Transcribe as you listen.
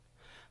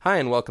Hi,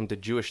 and welcome to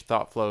Jewish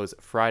Thought Flow's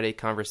Friday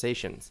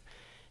Conversations.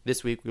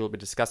 This week we will be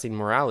discussing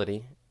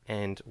morality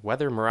and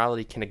whether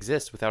morality can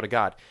exist without a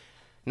God.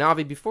 Now,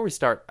 Avi, before we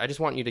start, I just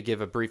want you to give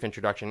a brief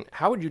introduction.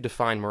 How would you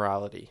define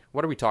morality?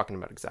 What are we talking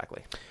about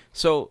exactly?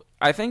 So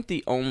I think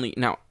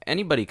now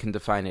anybody can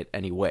define it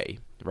any way,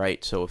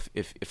 right? So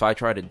if I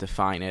try to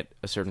define it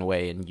a certain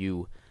way and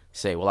you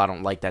say, well, I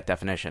don't like that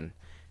definition,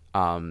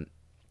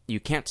 you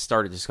can't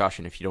start a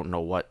discussion if you don't know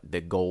what the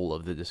goal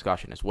of the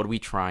discussion is. What are we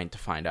trying to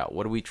find out?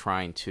 What are we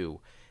trying to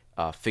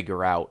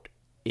figure out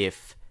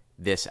if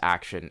this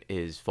action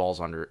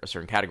falls under a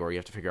certain category? You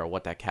have to figure out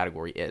what that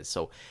category is.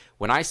 So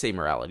when I say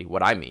morality,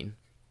 what I mean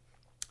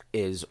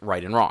is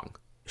right and wrong.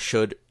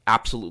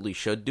 Absolutely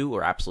should do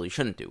or absolutely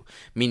shouldn't do.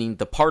 Meaning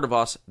the part of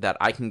us that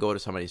I can go to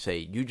somebody and say,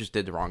 you just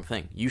did the wrong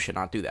thing. You should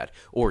not do that.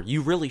 Or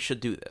you really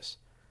should do this.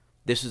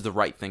 This is the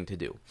right thing to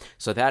do.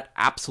 So that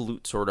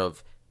absolute sort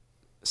of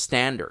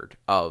standard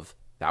of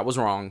that was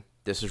wrong,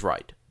 this is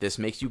right. This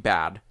makes you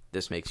bad,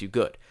 this makes you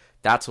good.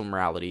 That's what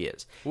morality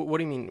is. What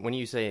do you mean when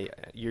you say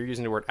you're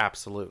using the word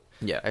absolute?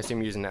 Yeah. I assume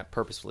you're using that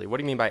purposefully. What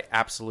do you mean by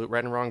absolute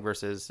right and wrong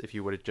versus if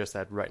you would have just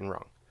said right and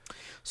wrong?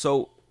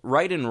 So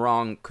right and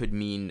wrong could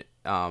mean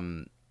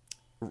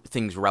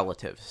things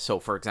relative. So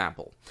for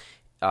example,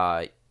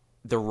 the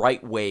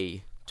right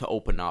way to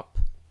open up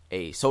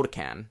a soda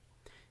can,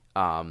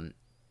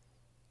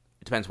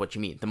 it depends what you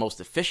mean. The most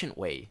efficient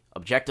way,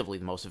 objectively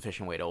the most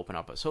efficient way to open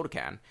up a soda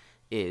can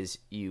is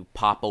you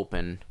pop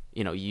open,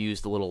 you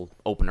use the little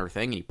opener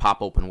thing and you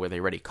pop open where they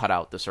already cut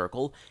out the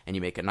circle and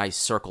you make a nice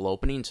circle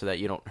opening so that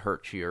you don't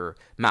hurt your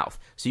mouth.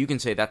 So you can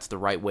say that's the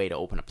right way to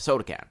open up a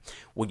soda can.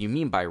 What you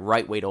mean by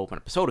right way to open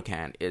up a soda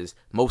can is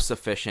most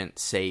efficient,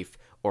 safe,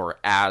 or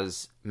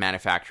as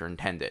manufacturer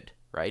intended,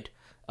 right?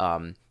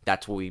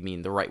 That's what we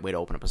mean the right way to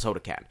open up a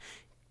soda can.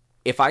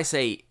 If I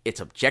say it's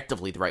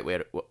objectively the right way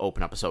to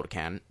open up a soda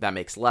can, that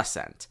makes less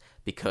sense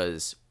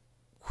because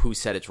who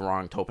said it's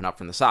wrong to open up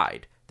from the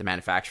side? The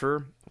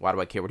manufacturer? Why do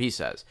I care what he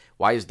says?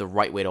 Why is the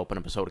right way to open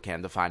up a soda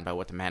can defined by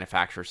what the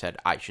manufacturer said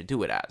I should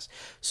do it as?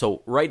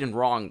 So right and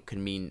wrong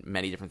can mean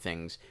many different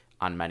things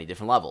on many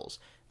different levels.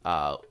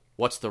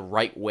 What's the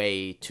right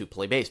way to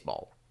play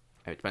baseball?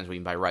 It depends what you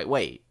mean by right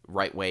way.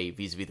 Right way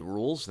vis-a-vis the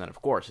rules, then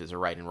of course is a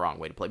right and wrong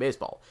way to play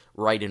baseball.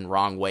 Right and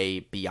wrong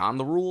way beyond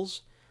the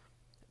rules?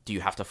 Do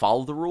you have to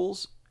follow the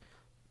rules?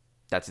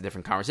 That's a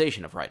different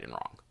conversation of right and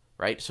wrong,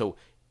 right? So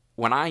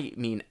when I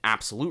mean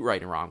absolute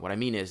right and wrong, what I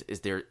mean is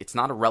it's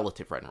not a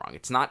relative right and wrong.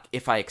 It's not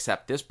if I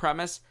accept this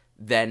premise,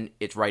 then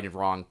it's right and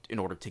wrong in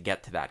order to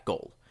get to that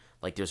goal.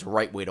 Like there's a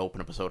right way to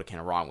open up a soda can,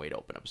 a wrong way to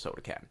open up a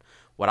soda can.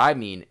 What I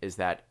mean is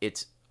that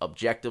it's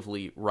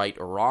objectively right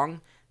or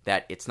wrong,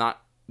 that it's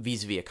not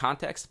vis-a-vis a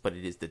context, but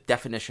it is the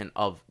definition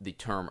of the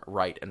term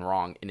right and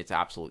wrong in its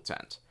absolute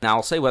sense. Now,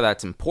 I'll say why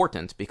that's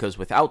important, because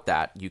without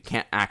that, you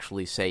can't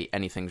actually say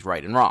anything's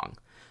right and wrong.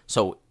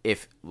 So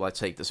if, let's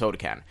take the soda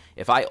can.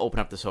 If I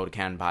open up the soda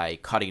can by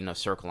cutting a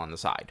circle on the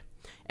side,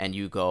 and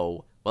you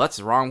go, well, that's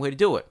the wrong way to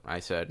do it. I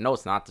said, no,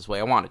 it's not this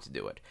way I wanted to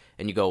do it.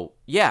 And you go,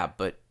 yeah,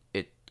 but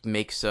it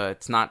makes,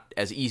 it's not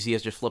as easy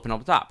as just flipping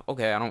over the top.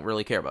 Okay, I don't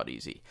really care about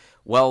easy.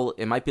 Well,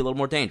 it might be a little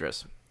more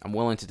dangerous. I'm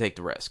willing to take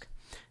the risk.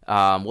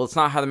 Well, it's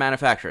not how the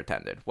manufacturer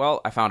intended. Well,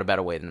 I found a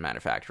better way than the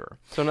manufacturer.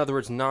 So in other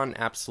words,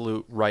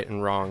 non-absolute right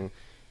and wrong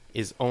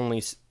is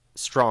only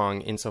strong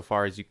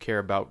insofar as you care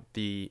about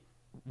the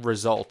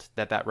result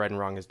that right and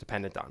wrong is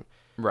dependent on.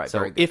 Right.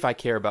 So if I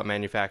care about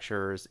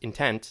manufacturer's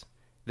intent,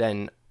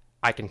 then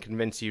I can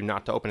convince you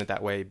not to open it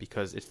that way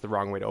because it's the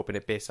wrong way to open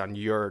it based on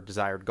your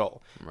desired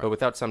goal. Right. But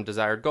without some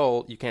desired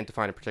goal, you can't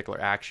define a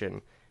particular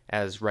action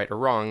as right or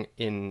wrong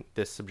in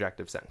this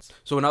subjective sense.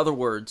 So in other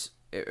words,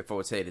 if I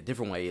would say it a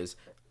different way, is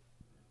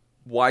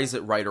why is it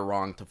right or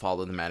wrong to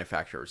follow the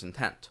manufacturer's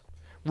intent?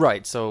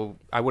 Right, so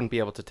I wouldn't be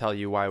able to tell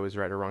you why it was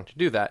right or wrong to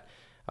do that.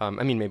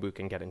 Maybe we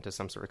can get into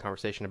some sort of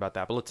conversation about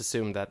that, but let's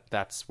assume that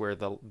that's where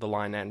the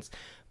line ends.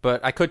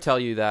 But I could tell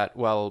you that,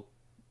 well,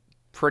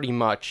 pretty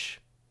much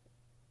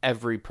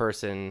every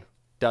person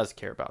does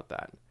care about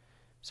that.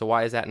 So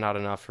why is that not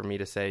enough for me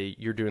to say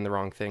you're doing the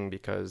wrong thing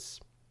because,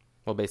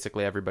 well,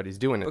 basically everybody's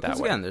doing it that way? Because,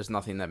 again, there's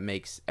nothing that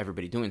makes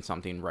everybody doing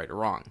something right or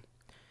wrong.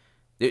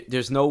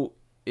 There's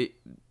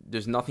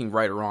nothing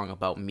right or wrong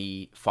about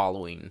me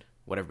following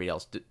what everybody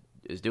else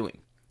is doing.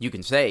 You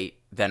can say,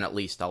 then at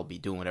least I'll be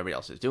doing what everybody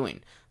else is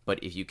doing.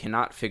 But if you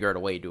cannot figure out a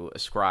way to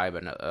ascribe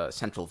a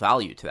central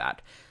value to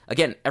that,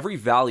 again, every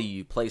value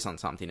you place on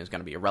something is going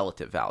to be a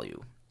relative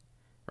value,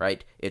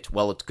 right? It's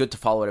good to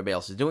follow what everybody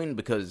else is doing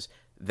because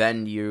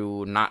then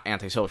you're not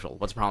antisocial.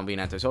 What's the problem with being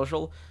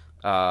antisocial?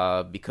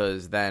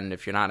 Because then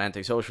if you're not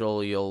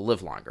antisocial, you'll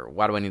live longer.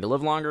 Why do I need to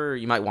live longer?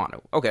 You might want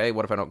to. Okay,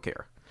 what if I don't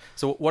care?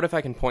 So what if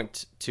I can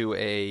point to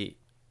a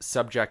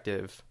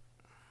subjective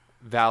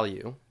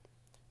value?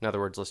 In other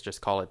words, let's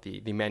just call it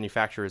the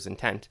manufacturer's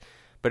intent.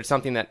 But it's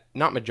something that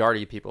not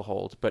majority of people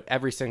hold, but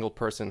every single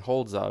person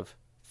holds of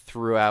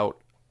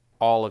throughout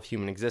all of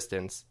human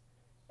existence.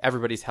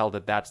 Everybody's held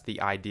that that's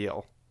the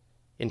ideal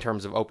in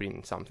terms of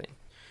opening something.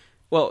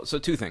 Well, so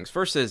two things.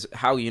 First is,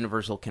 how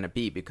universal can it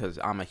be? Because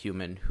I'm a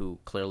human who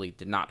clearly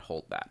did not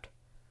hold that,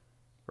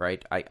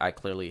 right? I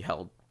clearly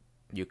held,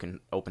 you can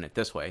open it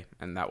this way,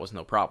 and that was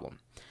no problem.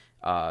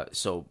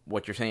 So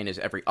what you're saying is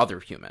every other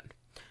human.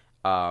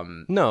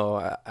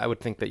 No, I would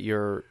think that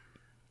you're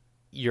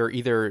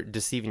either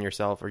deceiving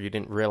yourself or you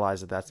didn't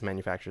realize that that's the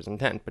manufacturer's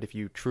intent. But if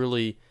you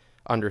truly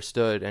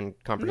understood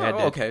and comprehended...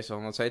 No, okay, so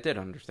let's say I did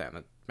understand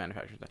the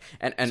manufacturer's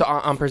intent. And so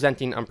I'm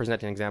presenting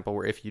an example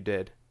where if you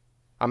did...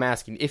 I'm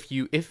asking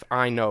if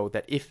I know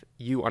that if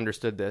you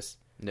understood this,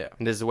 yeah,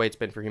 and this is the way it's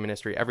been for human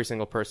history, every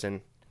single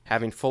person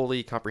having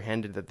fully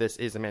comprehended that this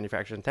is a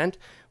manufacturer's intent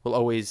will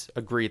always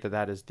agree that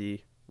that is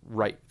the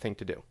right thing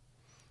to do.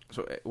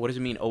 So what does it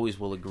mean always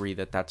will agree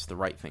that that's the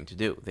right thing to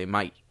do? They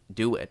might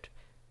do it.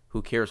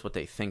 Who cares what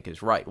they think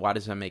is right? Why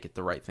does that make it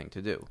the right thing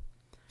to do?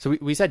 So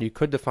we said you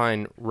could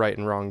define right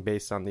and wrong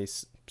based on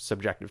these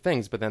subjective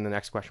things, but then the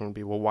next question would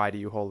be, well, why do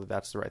you hold that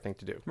that's the right thing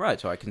to do? Right,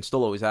 so I can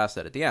still always ask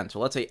that at the end. So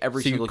let's say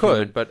every so single you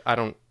could, human... but I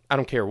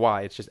don't care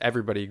why. It's just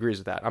everybody agrees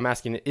with that. I'm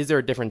asking, is there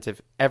a difference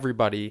if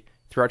everybody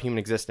throughout human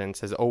existence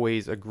has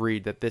always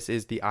agreed that this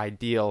is the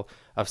ideal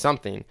of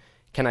something?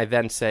 Can I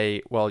then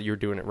say, well, you're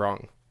doing it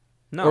wrong?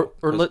 No.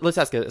 Or let's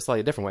ask it a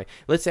slightly different way.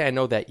 Let's say I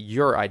know that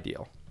your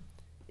ideal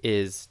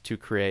is to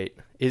create,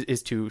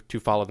 is to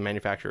follow the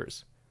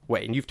manufacturer's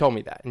way. And you've told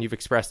me that, and you've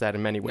expressed that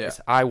in many ways.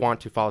 Yeah. I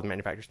want to follow the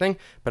manufacturer's thing,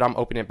 but I'm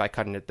opening it by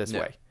cutting it this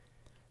way.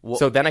 Well,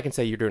 so then I can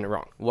say you're doing it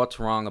wrong. What's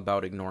wrong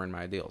about ignoring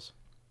my ideals?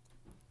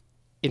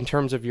 In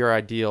terms of your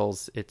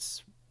ideals,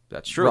 it's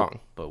That's true.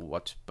 wrong. But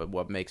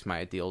what makes my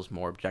ideals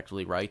more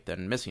objectively right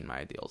than missing my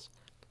ideals?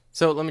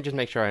 So let me just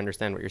make sure I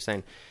understand what you're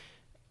saying.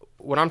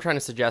 What I'm trying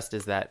to suggest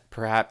is that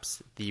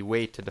perhaps the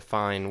way to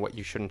define what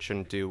you should and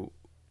shouldn't do,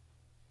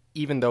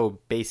 even though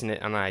basing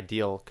it on an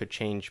ideal could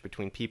change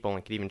between people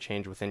and could even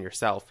change within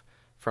yourself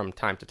from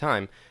time to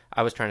time,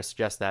 I was trying to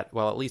suggest that,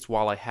 well, at least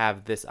while I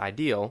have this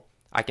ideal,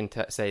 I can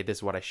say this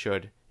is what I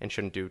should and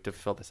shouldn't do to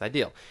fulfill this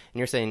ideal. And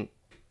you're saying,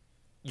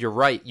 you're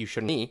right, you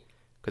shouldn't me,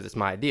 because it's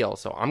my ideal,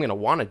 so I'm going to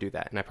want to do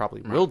that, and I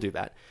probably will do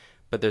that.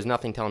 But there's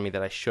nothing telling me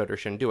that I should or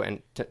shouldn't do it.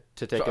 And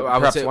to take it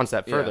perhaps one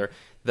step further,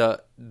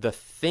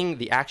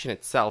 the action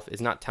itself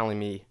is not telling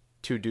me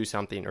to do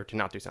something or to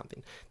not do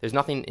something. There's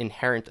nothing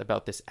inherent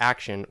about this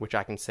action which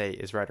I can say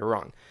is right or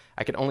wrong.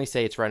 I can only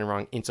say it's right and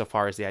wrong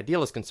insofar as the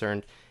ideal is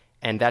concerned,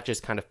 and that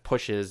just kind of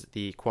pushes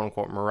the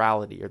quote-unquote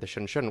morality or the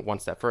should and shouldn't one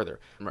step further.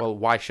 Right. Well,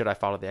 why should I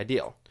follow the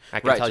ideal? I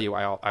can tell you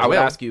I would will.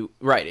 ask you,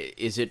 right,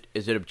 is it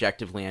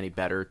objectively any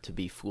better to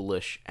be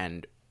foolish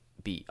and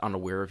be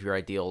unaware of your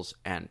ideals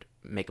and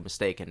make a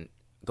mistake and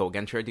go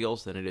against your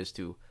ideals than it is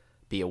to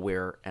be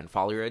aware and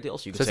follow your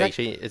ideals? You could say,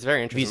 it's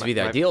very interesting. Vis-a-vis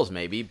the ideals,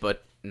 maybe,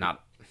 but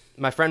not...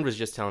 My friend was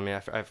just telling me,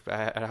 I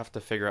have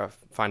to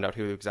find out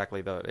who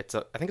exactly I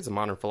think it's a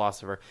modern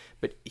philosopher,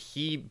 but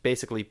he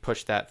basically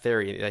pushed that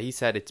theory. He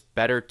said it's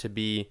better to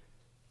be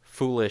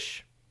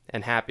foolish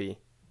and happy,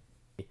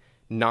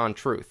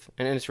 non-truth.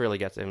 And this really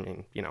gets,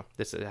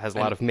 this has a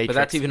lot of Matrix. But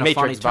that's even a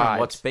funny term.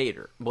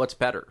 Vibes. What's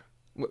better?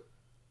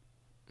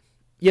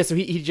 Yeah, so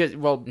he just,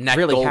 Net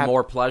really goal,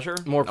 more pleasure?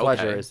 More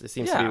pleasure it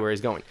seems to be where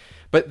he's going.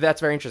 But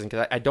that's very interesting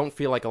because I don't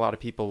feel like a lot of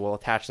people will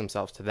attach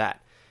themselves to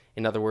that.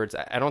 In other words,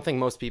 I don't think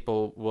most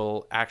people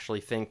will actually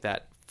think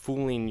that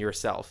fooling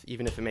yourself,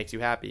 even if it makes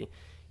you happy,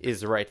 is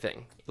the right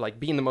thing. Like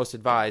being the most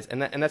advised,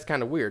 and that's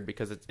kind of weird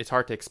because it's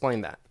hard to explain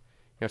that.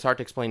 It's hard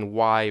to explain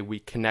why we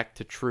connect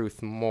to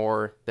truth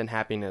more than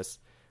happiness.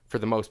 For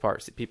the most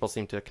part, people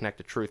seem to connect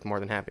to truth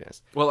more than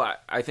happiness. Well,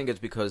 I think it's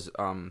because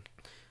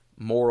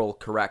moral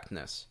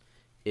correctness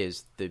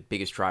is the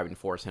biggest driving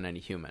force in any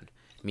human.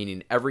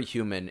 Meaning every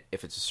human,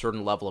 if it's a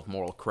certain level of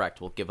moral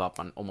correct, will give up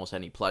on almost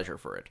any pleasure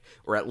for it.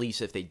 Or at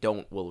least if they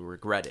don't, will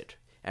regret it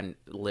and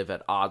live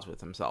at odds with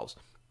themselves.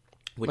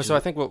 I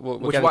think we'll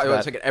get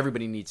into that.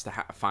 Everybody needs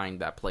to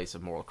find that place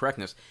of moral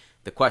correctness.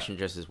 The question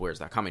just is, where's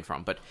that coming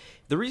from? But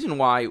the reason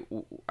why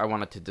I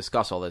wanted to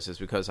discuss all this is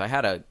because I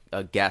had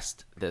a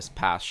guest this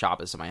past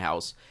Shabbos at my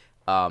house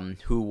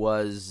who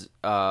was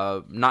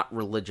not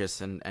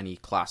religious in any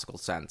classical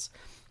sense.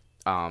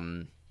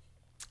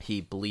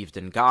 He believed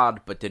in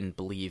God, but didn't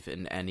believe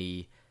in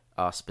any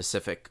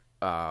specific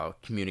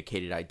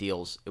communicated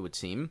ideals, it would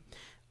seem.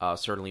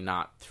 Certainly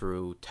not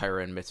through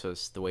Torah and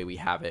mitzvahs the way we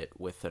have it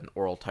with an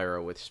oral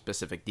Torah with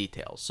specific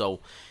details.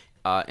 So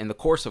in the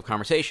course of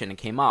conversation, it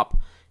came up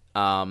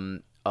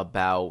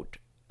about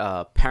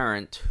a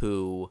parent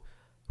who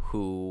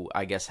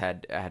I guess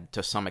had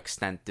to some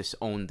extent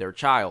disowned their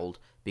child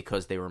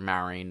because they were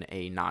marrying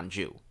a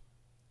non-Jew.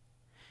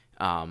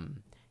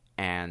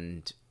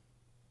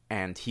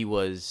 And he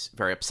was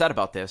very upset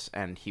about this,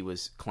 and he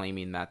was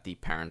claiming that the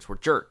parents were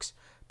jerks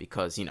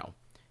because,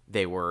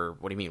 they were,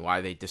 what do you mean, why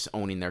are they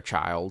disowning their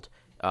child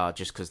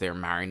just because they're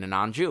marrying a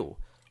non-Jew?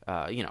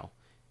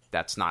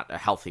 That's not a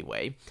healthy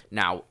way.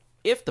 Now,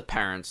 if the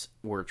parents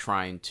were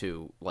trying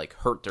to,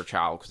 hurt their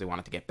child because they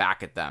wanted to get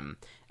back at them,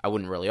 I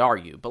wouldn't really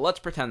argue. But let's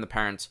pretend the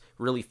parents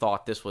really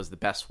thought this was the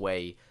best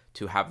way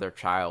to have their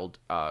child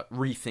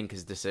rethink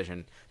his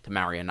decision to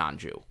marry a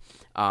non-Jew.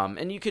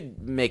 And you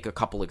could make a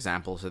couple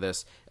examples of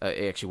this.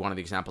 Actually, one of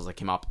the examples that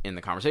came up in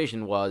the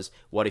conversation was,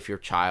 what if your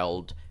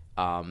child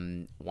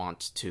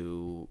wants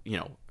to,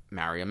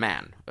 marry a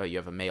man? You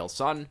have a male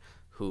son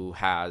who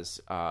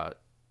has...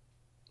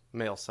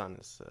 Male son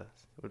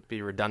would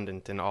be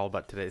redundant in all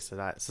but today's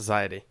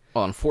society.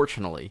 Well,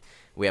 unfortunately,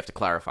 we have to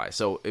clarify.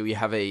 So we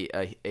have a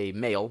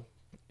male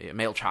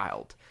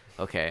child,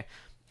 okay,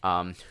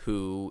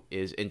 who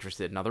is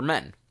interested in other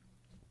men.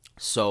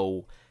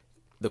 So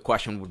the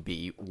question would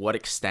be, what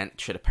extent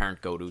should a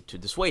parent go to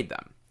dissuade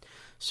them?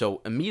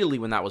 So immediately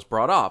when that was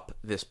brought up,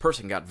 this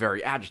person got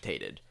very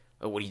agitated.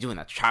 What are you doing?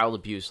 That's child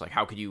abuse. Like,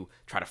 how could you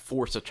try to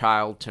force a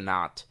child to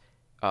not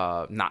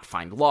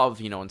find love,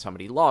 when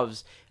somebody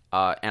loves?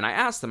 And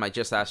I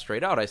just asked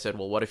straight out, I said,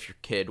 well, what if your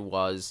kid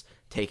was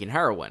taking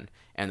heroin?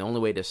 And the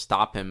only way to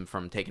stop him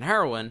from taking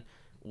heroin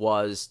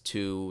was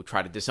to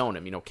try to disown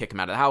him, kick him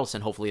out of the house,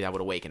 and hopefully that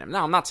would awaken him.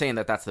 Now, I'm not saying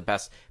that that's the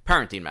best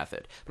parenting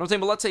method, but I'm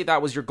saying, well, let's say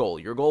that was your goal.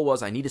 Your goal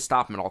was, I need to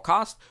stop him at all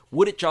costs.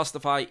 Would it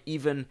justify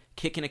even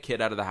kicking a kid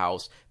out of the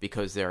house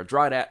because they're a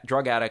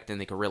drug addict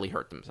and they could really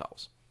hurt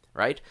themselves,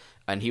 right?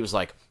 And he was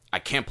like, I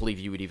can't believe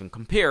you would even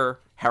compare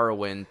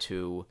heroin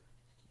to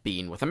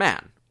being with a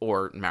man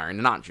or marrying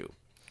a non-Jew.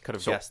 Could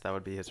have guessed that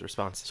would be his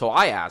response. So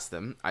I asked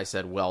him, I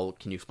said, well,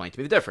 can you explain to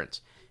me the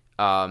difference?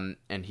 And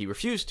he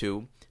refused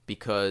to,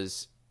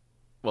 because,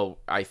 well,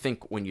 I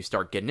think when you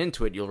start getting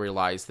into it, you'll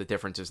realize the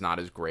difference is not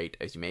as great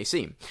as you may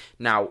seem.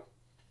 Now,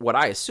 what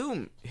I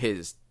assume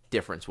his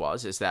difference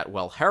is that,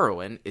 well,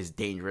 heroin is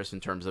dangerous in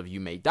terms of you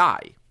may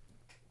die,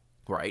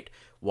 right?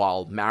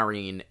 While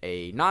marrying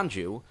a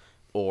non-Jew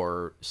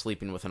or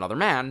sleeping with another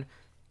man,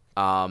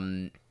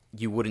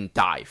 you wouldn't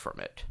die from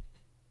it.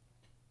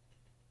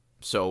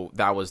 So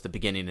that was the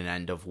beginning and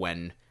end of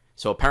when...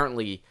 So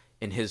apparently,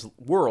 in his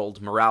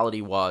world, morality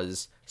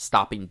was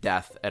stopping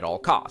death at all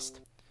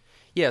cost.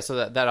 Yeah,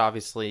 so that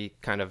obviously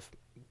kind of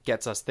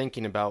gets us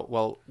thinking about,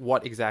 well,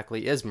 what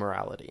exactly is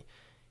morality?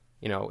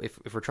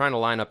 If we're trying to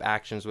line up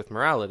actions with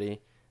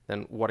morality,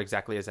 then what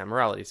exactly is that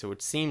morality? So it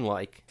would seem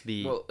like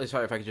the... Well,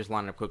 sorry, if I could just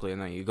line it up quickly and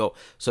then you go.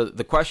 So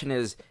the question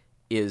is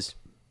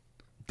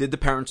did the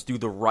parents do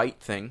the right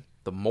thing,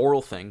 the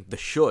moral thing, the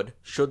should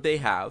they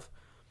have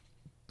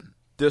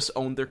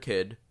disowned their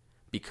kid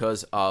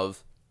because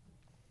of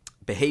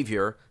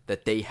behavior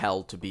that they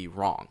held to be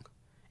wrong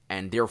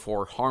and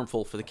therefore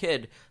harmful for the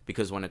kid,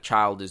 because when a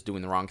child is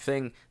doing the wrong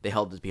thing, they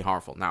held it to be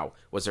harmful. Now,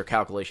 was their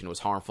calculation was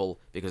harmful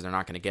because they're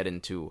not going to get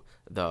into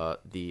the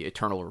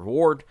eternal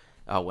reward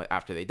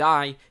after they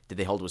die? Did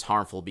they hold it was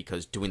harmful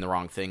because doing the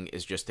wrong thing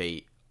is just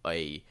a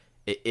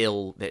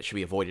ill that should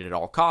be avoided at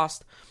all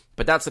cost?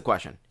 But that's the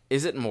question.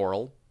 Is it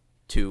moral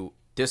to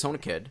disown a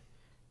kid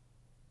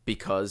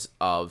because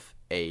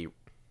they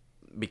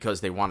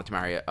wanted to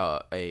marry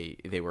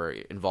they were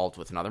involved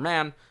with another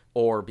man,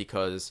 or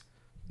because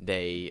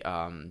they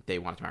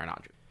wanted to marry a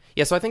non-Jew?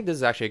 Yeah, so I think this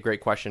is actually a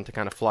great question to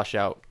kind of flush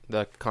out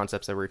the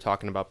concepts that we were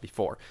talking about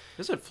before.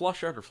 Is it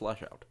flush out or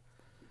flesh out?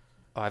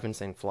 Oh, I've been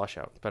saying flush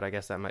out, but I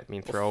guess that might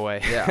mean throw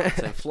away. Yeah,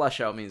 saying flesh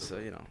out means,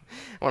 I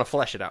want to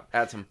flesh it out.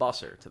 Add some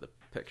busser to the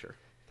picture.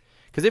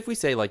 Because if we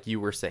say, like you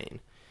were saying,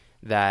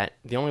 that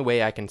the only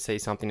way I can say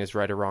something is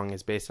right or wrong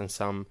is based on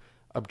some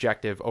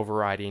objective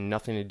overriding,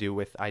 nothing to do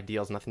with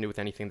ideals, nothing to do with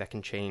anything that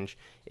can change.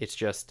 It's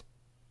just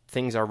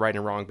things are right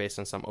and wrong based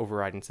on some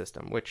overriding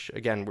system, which,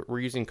 again, we're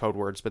using code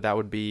words, but that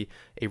would be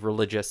a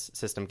religious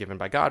system given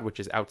by God, which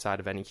is outside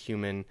of any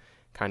human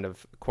kind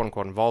of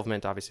quote-unquote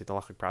involvement. Obviously, the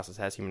halachic process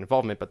has human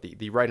involvement, but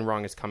the right and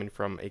wrong is coming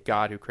from a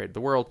God who created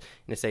the world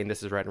and is saying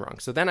this is right and wrong.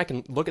 So then I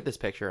can look at this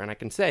picture and I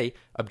can say,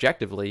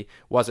 objectively,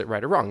 was it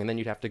right or wrong? And then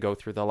you'd have to go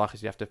through the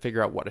halachas. You have to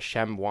figure out what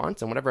Hashem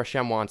wants, and whatever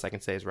Hashem wants, I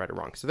can say is right or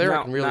wrong. So there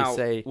I can really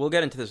say... We'll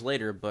get into this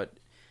later, but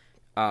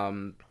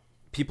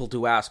people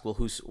do ask, well,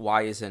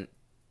 why isn't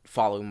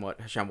following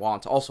what Hashem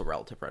wants also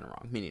relative right and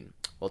wrong? Meaning,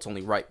 well, it's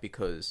only right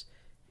because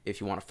if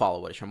you want to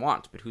follow what Hashem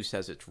wants, but who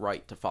says it's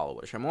right to follow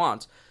what Hashem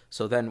wants?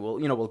 So then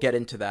we'll get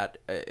into that.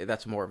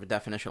 That's more of a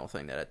definitional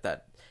thing.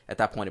 That at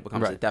that point it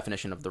becomes a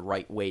definition of the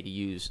right way to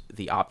use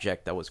the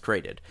object that was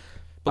created.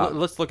 But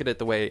let's look at it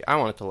the way I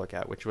wanted to look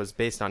at, which was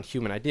based on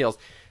human ideals.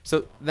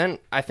 So then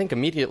I think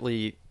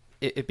immediately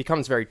it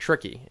becomes very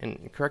tricky.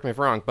 And correct me if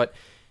I'm wrong, but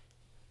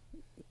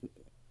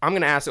I'm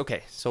going to ask,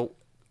 okay, so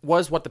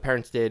was what the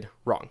parents did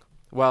wrong?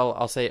 Well,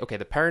 I'll say, okay,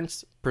 the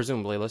parents,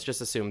 presumably, let's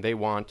just assume they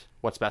want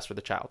what's best for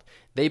the child.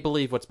 They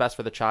believe what's best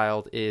for the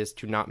child is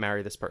to not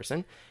marry this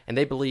person, and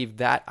they believe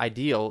that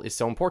ideal is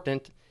so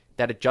important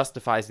that it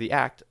justifies the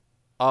act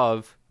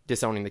of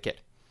disowning the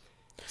kid.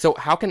 So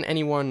how can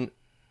anyone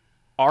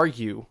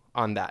argue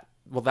on that?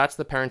 Well, that's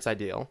the parent's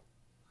ideal,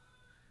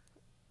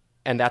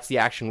 and that's the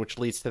action which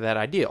leads to that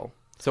ideal.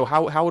 So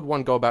how would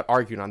one go about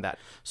arguing on that?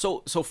 So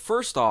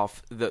first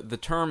off, the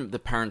term the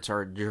parents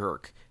are a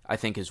jerk, I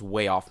think, is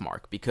way off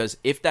mark, because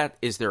if that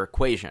is their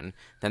equation,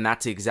 then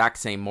that's the exact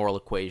same moral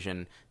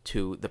equation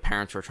to the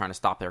parents who are trying to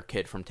stop their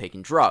kid from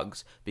taking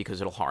drugs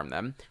because it'll harm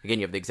them. Again,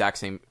 you have the exact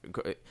same...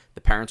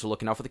 The parents are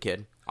looking out for the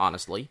kid,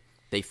 honestly,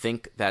 They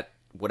think that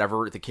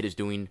whatever the kid is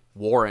doing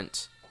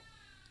warrants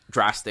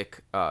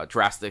drastic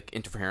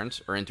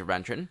interference or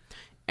intervention,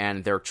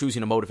 and they're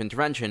choosing a mode of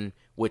intervention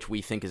which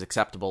we think is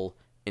acceptable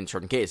in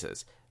certain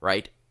cases,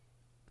 right?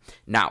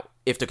 Now,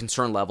 if the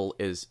concern level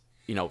is,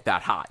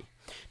 that high.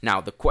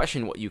 Now, the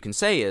question, what you can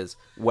say is,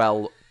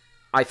 well,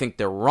 I think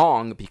they're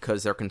wrong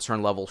because their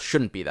concern level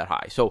shouldn't be that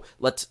high. So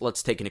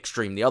let's take an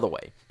extreme the other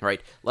way,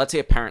 right? Let's say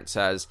a parent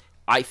says,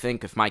 I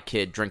think if my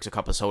kid drinks a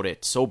cup of soda,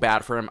 it's so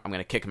bad for him, I'm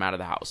going to kick him out of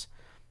the house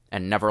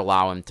and never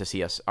allow him to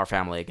see our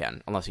family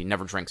again unless he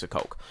never drinks a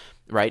Coke,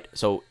 right?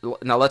 So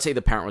now let's say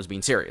the parent was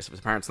being serious. If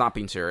the parent's not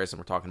being serious, and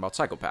we're talking about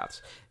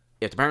psychopaths,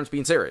 if the parent's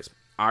being serious,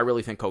 I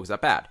really think Coke's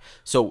that bad.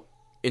 So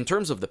in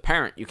terms of the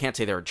parent, you can't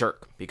say they're a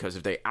jerk, because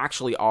if they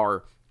actually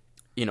are,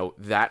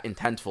 that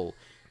intentful,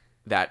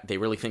 that they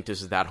really think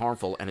this is that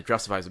harmful and it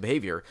justifies the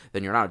behavior,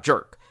 then you're not a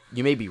jerk.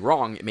 You may be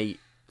wrong.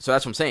 So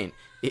that's what I'm saying.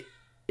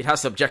 It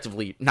has to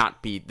objectively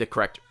not be the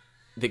correct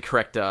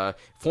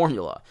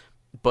formula,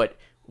 but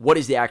what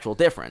is the actual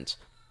difference?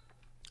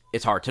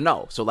 It's hard to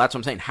know. So that's what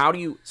I'm saying.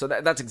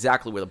 That's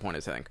exactly where the point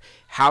is, I think.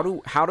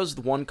 How does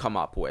the one come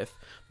up with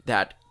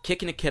that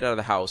kicking a kid out of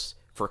the house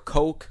for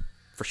Coke,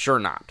 for sure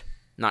not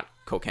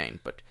cocaine,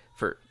 but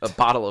for a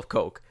bottle of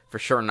Coke, for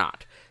sure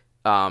not.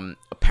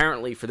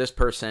 Apparently for this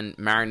person,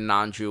 marrying a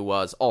non-Jew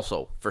was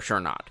also for sure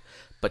not.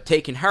 But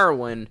taking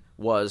heroin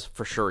was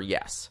for sure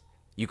yes.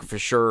 You can for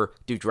sure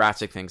do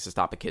drastic things to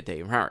stop a kid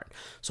taking heroin.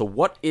 So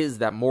what is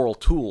that moral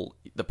tool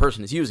the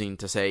person is using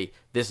to say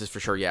this is for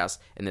sure yes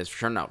and this is for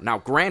sure no? Now,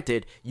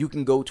 granted, you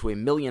can go to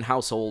 1 million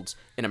households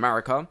in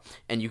America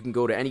and you can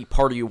go to any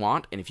party you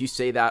want, and if you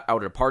say that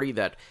out at a party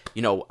that,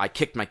 I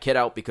kicked my kid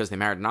out because they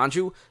married a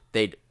non-Jew,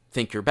 they'd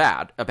think you're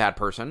a bad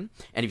person.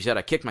 And if you said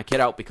I kicked my kid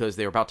out because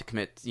they were about to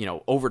commit,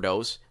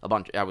 overdose,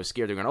 I was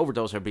scared they were going to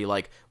overdose, I'd be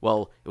like,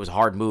 well, it was a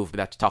hard move, but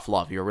that's tough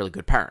love. You're a really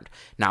good parent.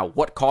 Now,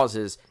 what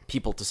causes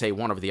people to say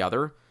one over the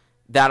other?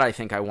 That I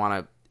think I want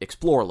to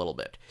explore a little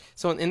bit.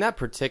 So in that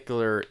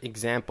particular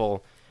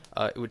example,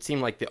 it would seem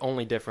like the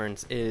only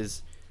difference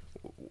is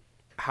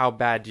how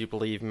bad do you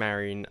believe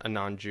marrying a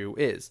non-Jew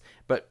is.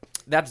 But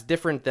that's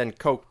different than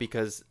Coke,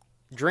 because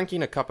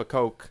drinking a cup of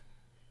Coke,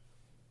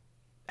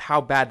 how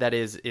bad that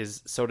is,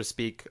 so to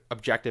speak,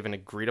 objective and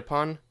agreed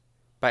upon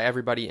by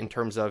everybody in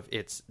terms of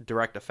its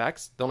direct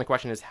effects. The only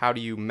question is, how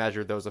do you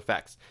measure those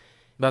effects?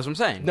 That's what I'm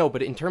saying. No,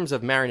 but in terms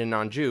of marrying a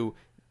non-Jew,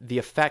 the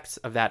effects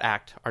of that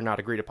act are not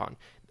agreed upon.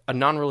 A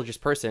non-religious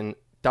person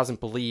doesn't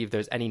believe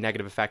there's any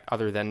negative effect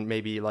other than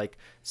maybe, like,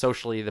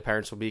 socially the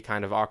parents will be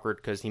kind of awkward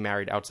because he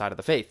married outside of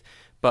the faith.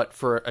 But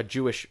for a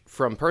Jewish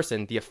from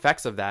person, the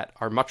effects of that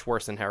are much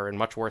worse than heroin,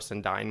 much worse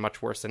than dying,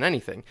 much worse than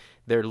anything.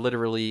 They're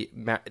literally,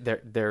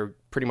 they're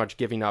pretty much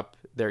giving up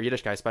their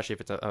Yiddishkeit, especially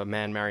if it's a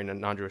man marrying a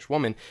non-Jewish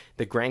woman.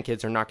 The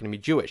grandkids are not going to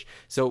be Jewish.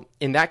 So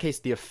in that case,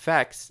 the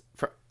effects,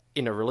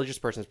 in a religious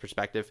person's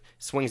perspective,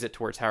 swings it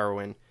towards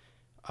heroin,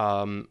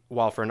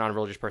 while for a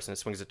non-religious person, it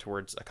swings it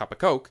towards a cup of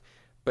Coke.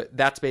 But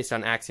that's based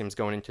on axioms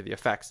going into the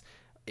effects.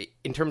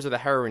 In terms of the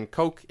heroin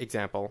Coke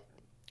example,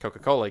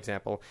 Coca-Cola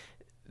example,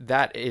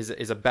 that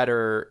is a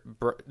better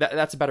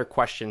that's a better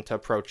question to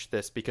approach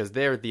this, because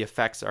there the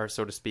effects are,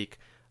 so to speak,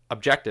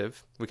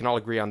 objective. We can all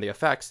agree on the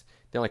effects.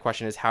 The only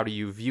question is, how do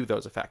you view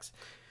those effects?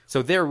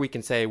 So there we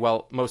can say,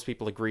 well, most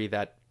people agree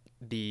that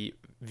the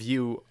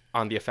view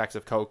on the effects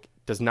of Coke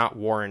does not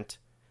warrant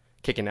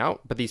kicking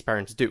out, but these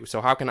parents do.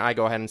 So how can I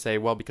go ahead and say,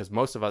 well, because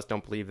most of us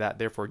don't believe that,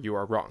 therefore you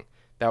are wrong?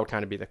 That would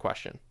kind of be the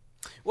question.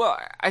 Well,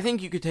 I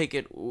think you could take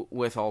it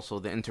with also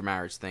the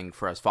intermarriage thing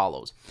for as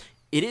follows.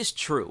 It is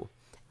true.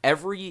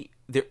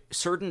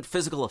 Certain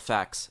physical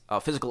effects,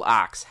 physical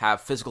acts have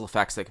physical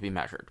effects that can be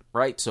measured,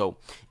 right? So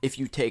if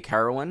you take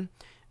heroin,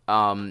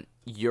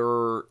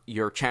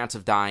 your chance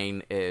of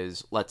dying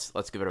is, let's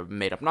give it a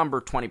made up number,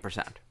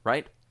 20%,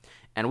 right?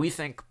 And we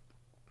think,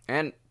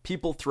 and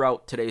people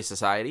throughout today's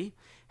society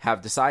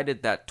have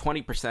decided that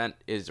 20%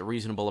 is a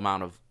reasonable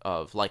amount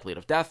of likelihood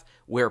of death,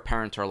 where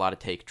parents are allowed to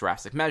take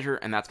drastic measure,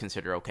 and that's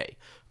considered okay.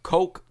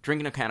 Coke,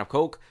 drinking a can of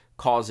Coke,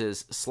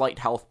 causes slight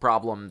health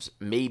problems.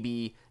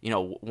 Maybe,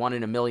 1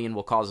 in a million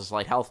will cause a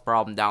slight health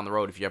problem down the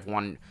road if you have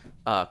one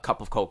cup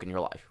of Coke in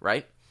your life,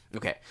 right?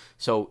 Okay,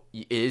 so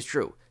it is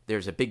true.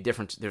 There's a big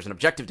difference. There's an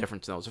objective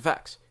difference in those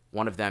effects.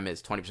 One of them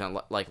is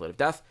 20% likelihood of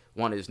death.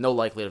 One is no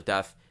likelihood of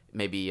death,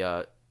 maybe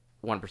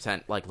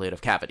 1% likelihood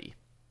of cavity.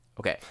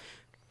 Okay.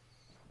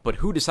 But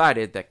who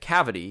decided that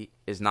cavity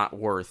is not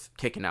worth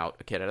kicking out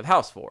a kid out of the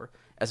house for,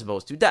 as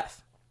opposed to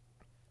death?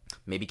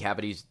 Maybe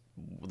cavity's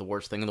the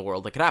worst thing in the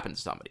world that could happen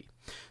to somebody.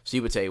 So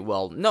you would say,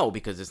 well, no,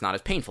 because it's not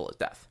as painful as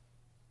death.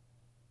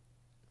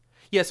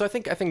 Yeah, so I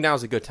think now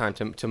is a good time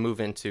to move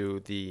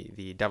into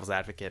the devil's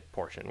advocate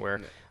portion,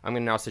 where I'm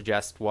going to now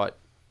suggest what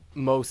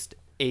most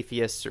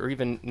atheists or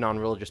even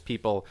non-religious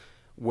people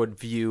would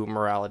view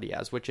morality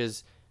as, which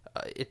is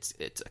it's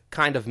a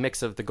kind of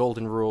mix of the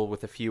golden rule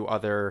with a few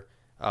other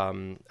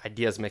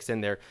ideas mixed in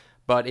there,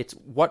 but it's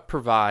what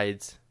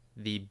provides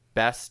the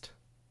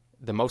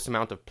most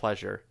amount of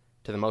pleasure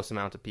to the most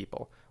amount of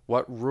people.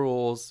 What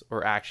rules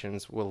or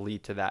actions will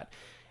lead to that?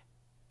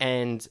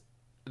 And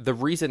the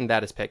reason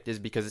that is picked is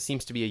because it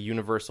seems to be a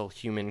universal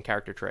human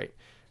character trait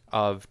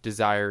of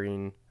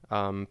desiring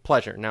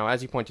pleasure. Now,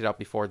 as you pointed out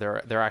before,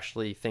 there are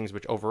actually things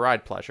which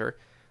override pleasure,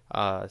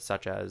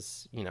 such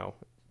as,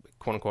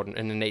 quote unquote,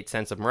 an innate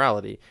sense of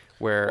morality,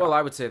 where Well,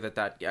 I would say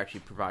that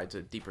actually provides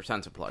a deeper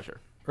sense of pleasure.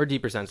 or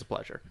deeper sense of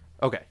pleasure.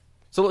 Okay,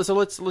 so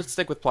let's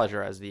stick with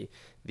pleasure as the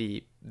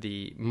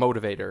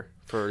motivator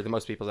for the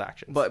most people's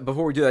actions. But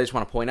before we do that, I just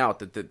want to point out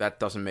that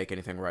doesn't make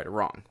anything right or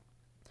wrong.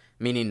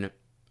 Meaning,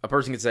 a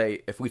person could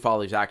say, if we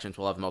follow these actions,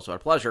 we'll have the most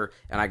amount of pleasure,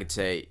 and I could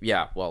say,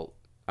 yeah, well,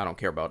 I don't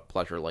care about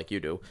pleasure like you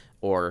do,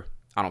 or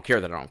I don't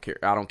care that I don't care.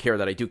 I don't care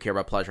that I do care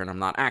about pleasure, and I'm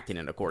not acting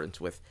in accordance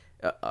with,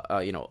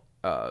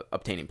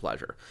 obtaining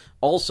pleasure.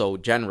 Also,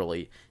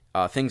 generally,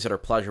 things that are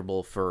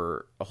pleasurable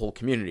for a whole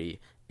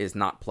community is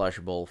not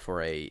pleasurable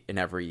in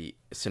every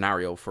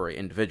scenario for an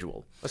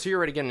individual. So you're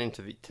already getting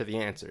into the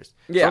answers.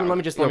 Yeah. So let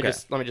me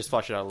just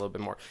flesh it out a little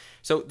bit more.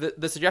 So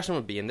the suggestion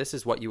would be, and this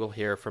is what you will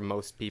hear from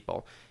most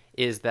people,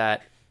 is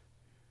that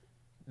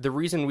the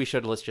reason we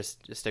should, let's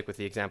just stick with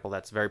the example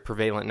that's very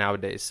prevalent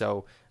nowadays.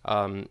 So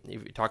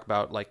if you talk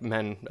about like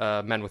men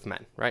with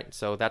men, right?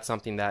 So that's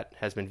something that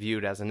has been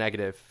viewed as a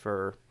negative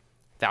for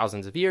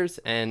thousands of years,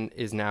 and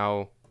is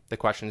now, the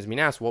question is being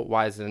asked, well,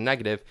 why is it a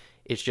negative?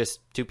 It's just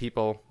two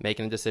people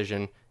making a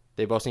decision.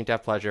 They both seem to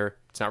have pleasure.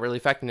 It's not really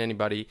affecting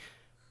anybody.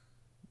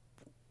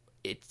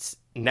 It's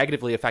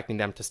negatively affecting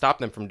them to stop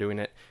them from doing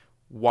it.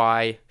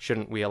 Why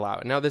shouldn't we allow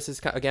it? Now, this is,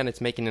 again,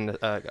 it's making an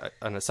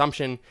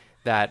assumption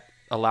that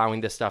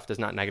allowing this stuff does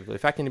not negatively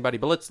affect anybody,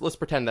 but let's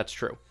pretend that's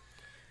true.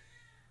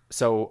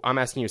 So I'm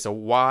asking you, so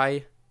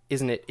why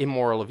isn't it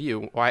immoral of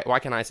you? Why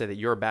can I say that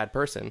you're a bad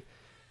person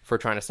for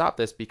trying to stop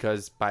this?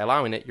 Because by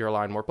allowing it, you're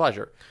allowing more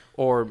pleasure.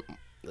 Or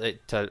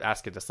to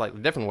ask it a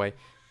slightly different way,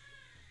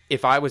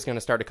 if I was going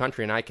to start a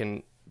country and I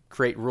can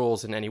create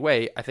rules in any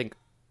way, I think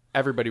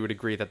everybody would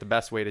agree that the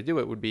best way to do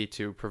it would be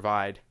to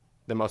provide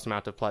the most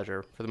amount of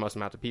pleasure for the most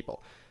amount of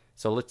people.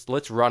 So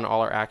let's run all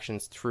our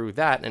actions through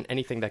that, and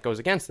anything that goes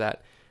against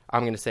that,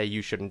 I'm going to say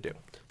you shouldn't do.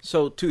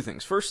 So two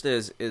things. First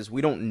is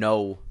we don't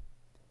know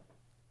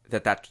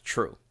that that's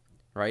true,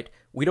 right?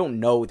 We don't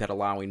know that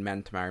allowing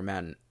men to marry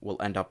men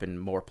will end up in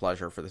more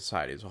pleasure for the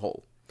society as a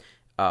whole.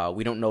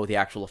 We don't know the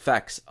actual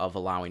effects of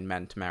allowing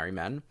men to marry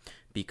men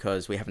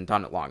because we haven't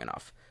done it long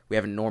enough. We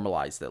haven't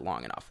normalized it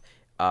long enough.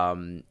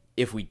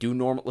 If we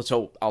do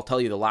so I'll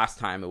tell you the last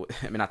time,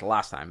 not the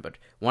last time, but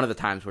one of the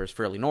times where it's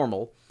fairly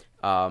normal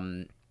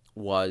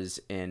was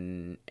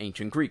in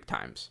ancient Greek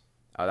times.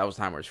 That was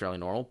the time where it's fairly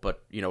normal,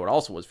 but what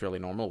also was fairly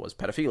normal was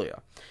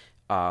pedophilia,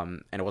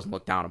 and it wasn't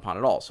looked down upon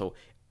at all.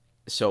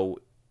 So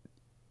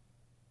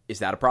is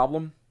that a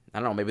problem? I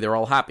don't know. Maybe they're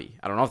all happy.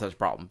 I don't know if that's a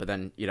problem, but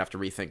then you'd have to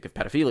rethink if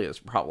pedophilia is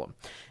a problem.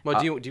 Well,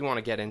 do you want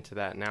to get into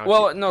that now?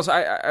 Well, no. So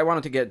I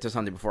wanted to get to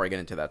something before I get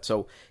into that.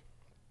 So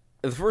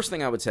the first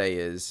thing I would say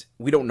is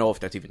we don't know if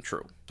that's even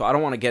true. So I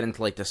don't want to get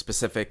into like the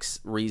specifics,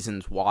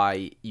 reasons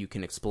why you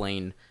can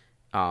explain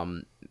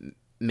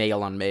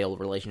male on male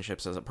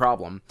relationships as a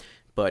problem,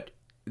 but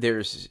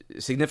there's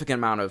a significant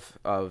amount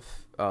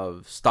of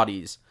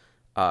studies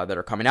that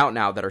are coming out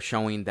now that are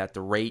showing that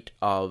the rate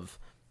of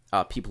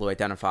people who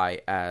identify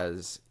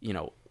as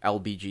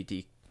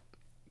LGBTQ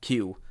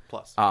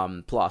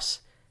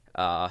plus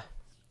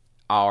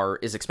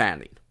is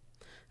expanding.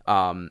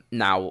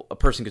 Now a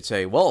person could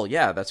say, well,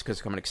 yeah, that's because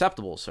it's becoming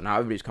acceptable, so now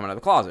everybody's coming out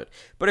of the closet,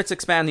 but it's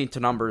expanding to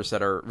numbers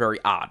that are very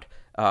odd.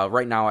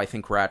 Right now I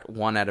think we're at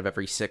 1 out of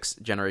every 6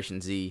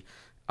 Generation Z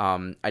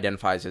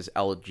identifies as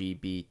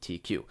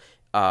LGBTQ.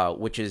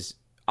 Which is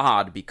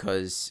odd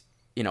because,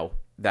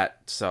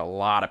 that's a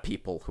lot of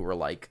people who are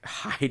like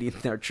hiding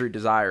their true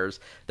desires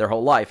their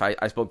whole life.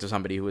 I spoke to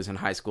somebody who was in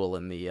high school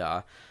in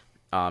the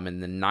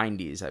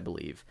 90s, I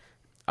believe.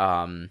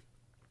 And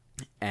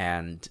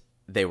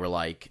they were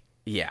like,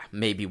 yeah,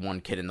 maybe one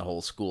kid in the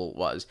whole school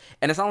was.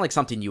 And it's not like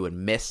something you would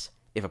miss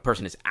if a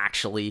person is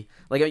actually,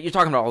 like, you're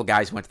talking about all the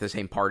guys who went to the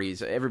same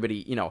parties.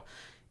 Everybody,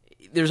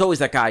 there's always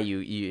that guy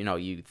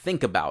you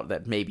think about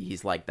that maybe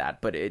he's like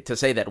that, but to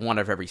say that 1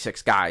 of every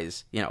 6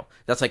 guys,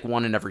 that's like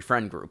 1 in every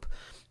friend group.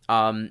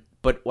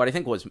 But what I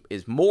think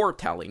is more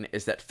telling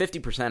is that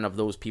 50% of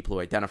those people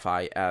who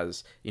identify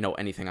as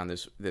anything on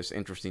this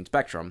interesting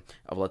spectrum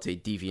of, let's say,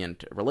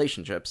 deviant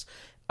relationships,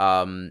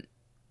 over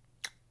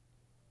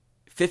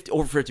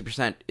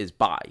 50% is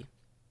bi.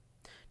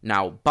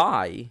 Now,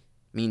 bi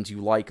means you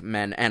like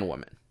men and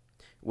women,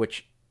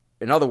 which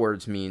in other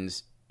words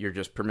means you're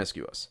just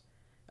promiscuous.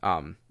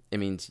 It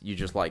means you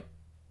just like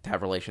to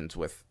have relations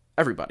with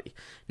everybody.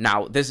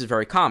 Now, this is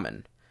very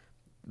common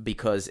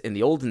because in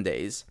the olden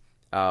days,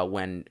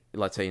 when,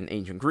 let's say in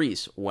ancient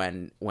Greece,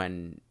 when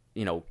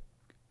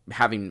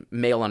having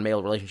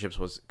male-on-male relationships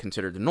was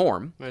considered the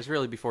norm. It was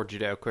really before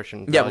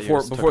Judeo-Christian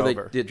values before the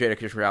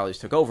Judeo-Christian values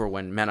took over,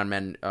 when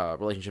men-on-men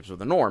relationships were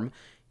the norm.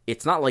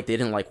 It's not like they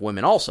didn't like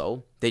women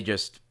also. They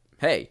just,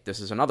 hey, this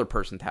is another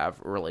person to have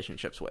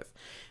relationships with.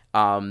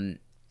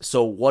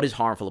 So what is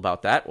harmful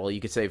about that? Well, you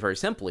could say very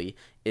simply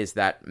is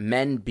that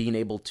men being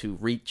able to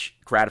reach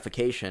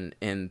gratification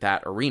in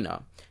that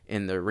arena,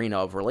 in the arena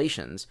of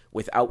relations,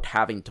 without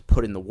having to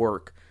put in the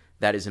work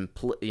that is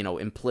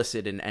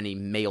implicit in any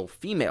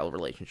male-female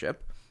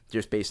relationship,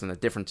 just based on the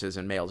differences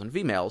in males and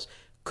females,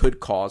 could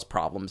cause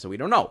problems that we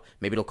don't know.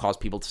 Maybe it'll cause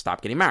people to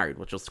stop getting married,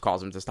 which will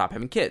cause them to stop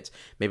having kids.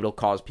 Maybe it'll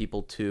cause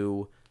people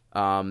to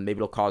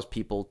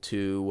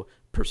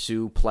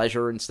pursue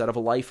pleasure instead of a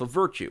life of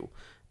virtue.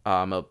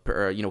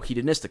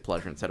 Hedonistic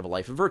pleasure instead of a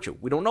life of virtue.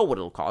 We don't know what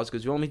it'll cause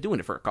because we're only doing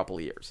it for a couple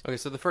of years. Okay,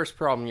 so the first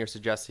problem you're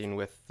suggesting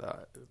with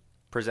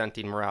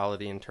presenting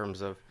morality in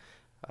terms of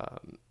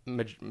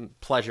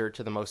pleasure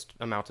to the most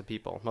amount of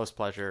people, most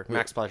pleasure,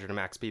 max pleasure to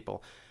max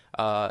people,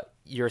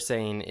 you're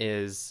saying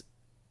is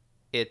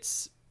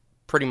it's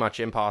pretty much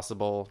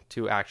impossible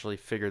to actually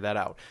figure that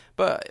out.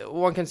 But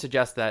one can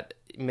suggest that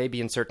maybe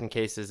in certain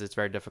cases it's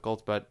very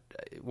difficult, but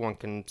one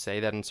can say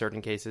that in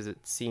certain cases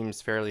it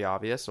seems fairly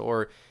obvious,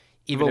 or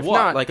even if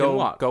not, like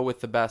go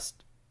with the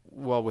best.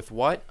 Well, with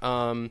what?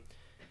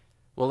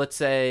 Let's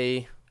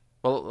say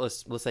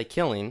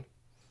killing.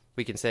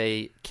 We can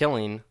say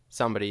killing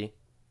somebody,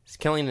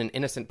 killing an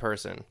innocent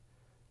person.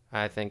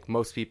 I think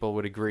most people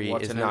would agree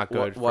is not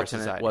good for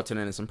society. What's an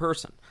innocent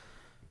person?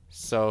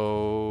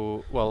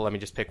 So, let me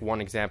just pick one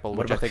example,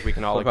 which I think we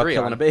can all agree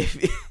on. What about killing a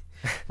baby?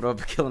 What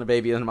about killing a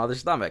baby in a mother's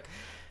stomach?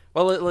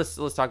 Well, let's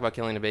talk about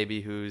killing a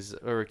baby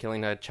or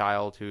killing a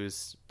child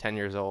who's 10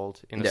 years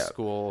old in a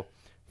school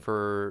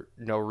for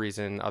no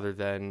reason other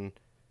than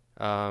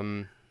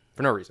for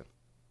no reason.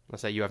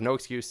 Let's say you have no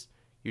excuse,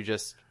 you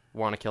just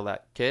want to kill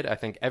that kid. I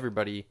think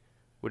everybody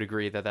would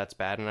agree that that's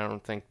bad, and I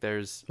don't think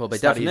there's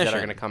studies that are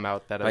going to come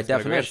out that by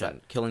definition,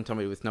 killing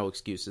somebody with no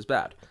excuse is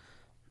bad.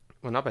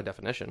 Well, not by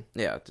definition.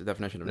 Yeah, it's the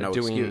definition of no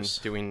excuse.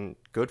 Doing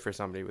good for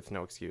somebody with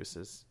no excuse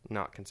is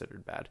not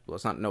considered bad. Well,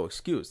 it's not no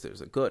excuse.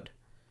 There's a good.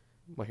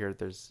 Well, here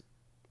that's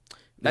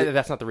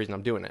not the reason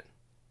I'm doing it.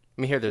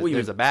 I mean, here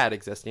there's a bad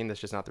existing. That's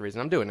just not the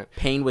reason I'm doing it.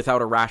 Pain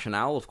without a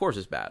rationale, of course,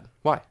 is bad.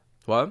 Why?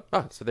 What?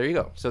 Oh, so there you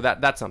go. So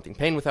that's something.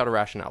 Pain without a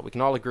rationale. We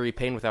can all agree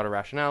pain without a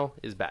rationale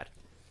is bad.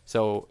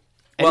 So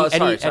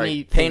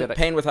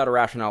pain without a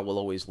rationale will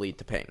always lead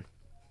to pain.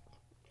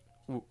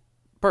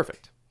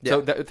 Perfect. Yeah.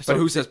 But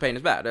who says pain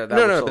is bad? No,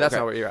 but that's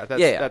not what you're at.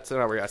 That's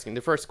not what you're asking.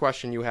 The first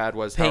question you had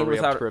was pain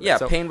without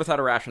pain without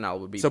a rationale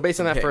would be. So based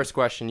on that first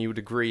question, you would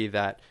agree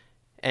that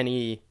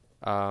any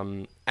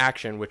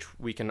action which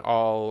we can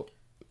all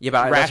but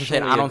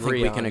I don't think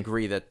we can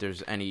agree that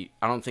there's any.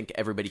 I don't think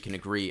everybody can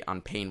agree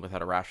on pain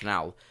without a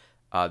rationale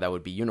that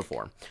would be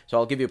uniform. So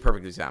I'll give you a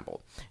perfect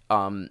example.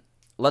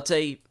 Let's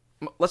take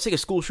a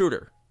school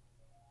shooter.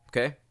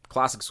 Okay,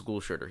 classic school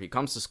shooter. He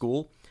comes to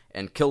school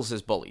and kills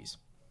his bullies.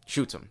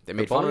 Shoots them. They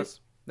made fun of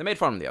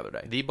him the other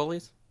day. The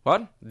bullies?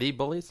 What? The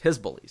bullies? His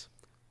bullies.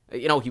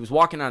 He was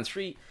walking on the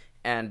street,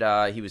 and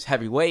he was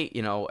heavyweight,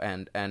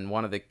 and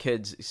one of the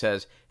kids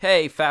says,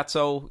 "Hey,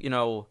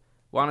 fatso,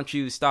 why don't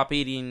you stop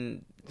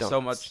eating so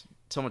much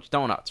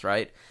donuts,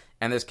 right?"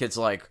 And this kid's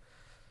like,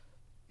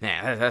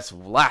 "Man, that's the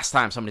last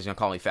time somebody's gonna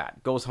call me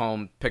fat." Goes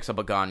home, picks up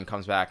a gun,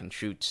 comes back and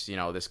shoots,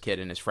 this kid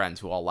and his friends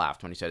who all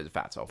laughed when he said he's a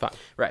fatso. Fine.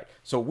 Right.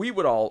 So we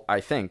would all,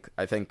 I think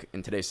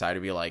in today's society,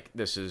 be like,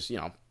 this is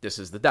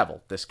the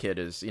devil. This kid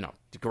is,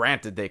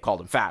 granted they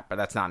called him fat, but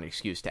that's not an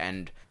excuse to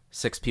end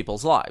 6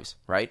 people's lives,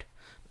 right?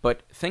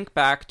 But think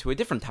back to a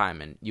different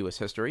time in U.S.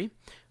 history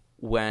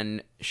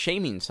when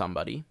shaming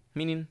somebody,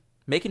 meaning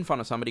making fun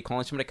of somebody,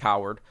 calling somebody a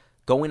coward,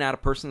 going at a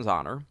person's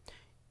honor,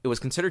 it was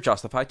considered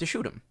justified to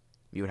shoot him.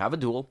 You would have a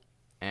duel,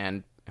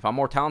 and if I'm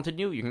more talented than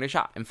you, you're going to get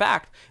shot. In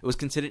fact, it was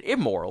considered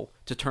immoral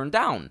to turn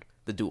down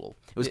the duel.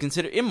 It was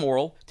considered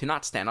immoral to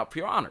not stand up for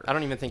your honor. I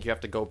don't even think you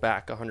have to go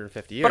back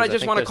 150 years. But I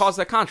just want to cause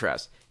that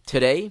contrast.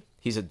 Today,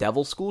 he's a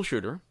devil school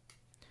shooter.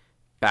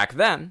 Back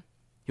then,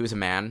 he was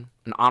an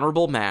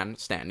honorable man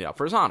standing up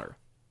for his honor.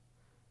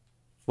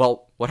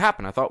 Well, what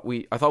happened? I thought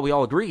we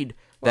all agreed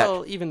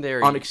that even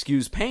there,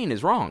 unexcused pain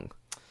is wrong.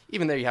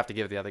 Even there, you have to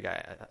give the other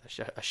guy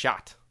a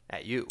shot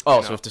at you.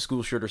 Oh, so if the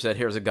school shooter said,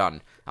 "Here's a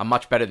gun, I'm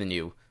much better than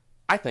you,"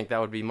 I think that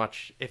would be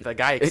much. If the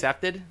guy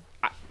accepted,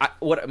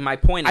 my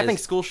point is, I think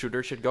school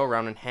shooters should go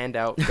around and hand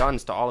out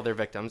guns to all of their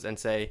victims and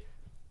say,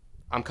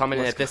 "I'm coming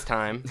in at this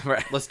time.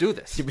 Right. Let's do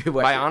this.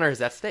 My honor is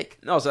at stake."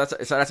 No, so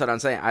that's what I'm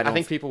saying. I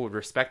think people would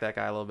respect that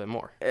guy a little bit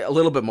more. A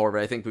little bit more,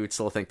 but I think we would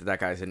still think that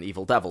guy's an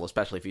evil devil,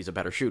 especially if he's a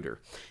better shooter.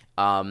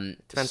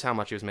 Depends how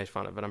much he was made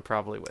fun of, but I'm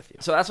probably with you.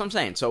 So that's what I'm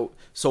saying.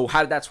 So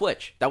how did that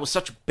switch? That was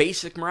such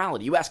basic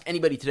morality. You ask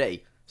anybody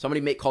today,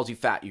 somebody calls you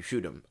fat, you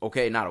shoot him.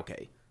 Okay, not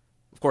okay.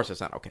 Of course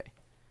that's not okay.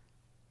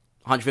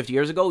 150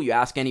 years ago, you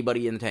ask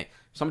anybody in the tank,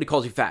 somebody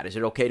calls you fat, is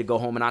it okay to go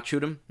home and not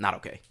shoot him? Not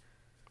okay.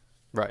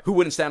 Right. Who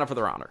wouldn't stand up for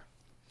their honor?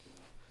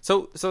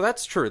 So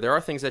that's true. There are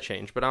things that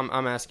change, but I'm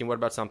asking, what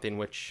about something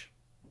which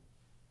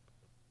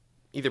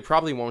either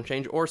probably won't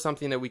change or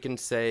something that we can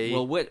say...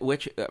 Well,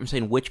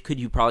 which could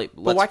you probably...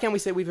 But why can't we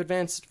say we've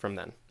advanced from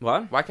then?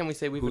 What? Why can't we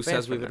say we've advanced? Who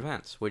says we've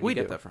advanced? Where did you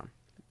get that from?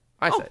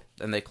 I say.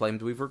 And they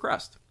claimed we've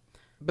regressed.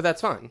 But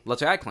that's fine. Let's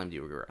say I claimed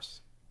you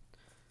regressed.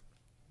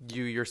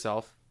 You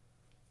yourself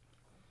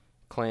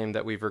claim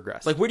that we've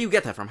regressed. Like, where do you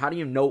get that from? How do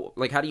you know?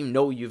 Like, how do you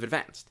know you've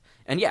advanced?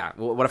 And yeah,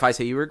 what if I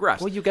say you regressed?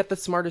 Well, you get the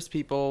smartest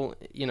people.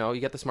 You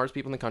get the smartest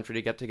people in the country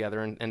to get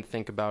together and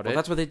think about it.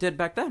 That's what they did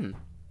back then.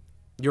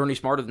 You're only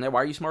smarter than they.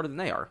 Why are you smarter than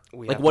they are?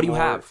 What do you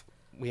have?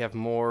 We have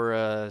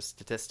more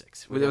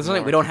statistics. We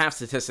don't have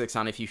statistics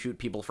on if you shoot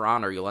people for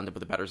honor, you'll end up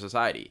with a better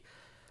society.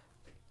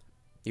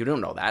 You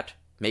don't know that.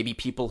 Maybe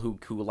people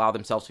who allow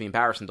themselves to be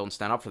embarrassed and don't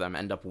stand up for them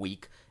end up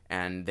weak,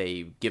 and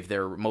they give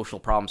their emotional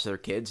problems to their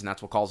kids, and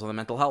that's what causes them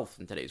mental health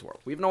in today's world.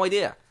 We have no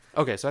idea.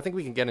 Okay, so I think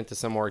we can get into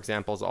some more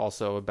examples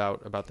also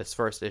about this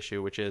first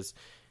issue, which is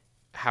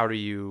how do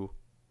you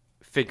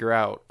figure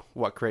out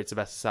what creates the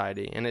best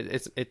society? And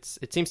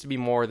it seems to be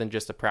more than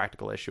just a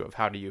practical issue of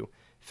how do you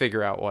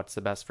figure out what's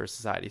the best for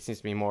society. It seems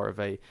to be more of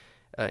a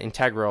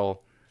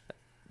integral.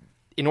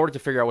 In order to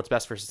figure out what's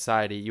best for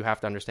society, you have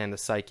to understand the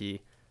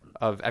psyche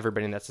of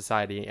everybody in that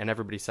society, and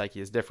everybody's psyche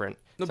is different.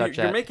 No, but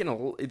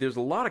there's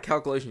a lot of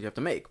calculations you have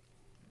to make.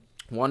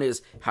 One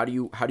is how do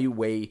you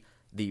weigh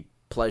the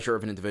pleasure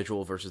of an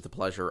individual versus the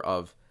pleasure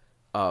of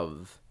a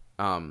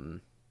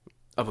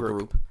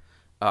group?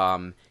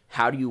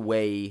 How do you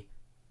weigh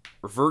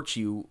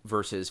virtue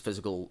versus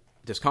physical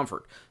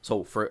discomfort?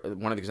 So, for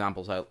one of the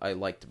examples I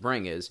like to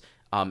bring is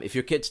if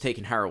your kid's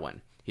taking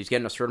heroin, he's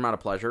getting a certain amount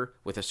of pleasure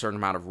with a certain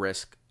amount of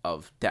risk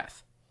of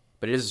death,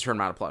 but it is a certain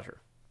amount of pleasure.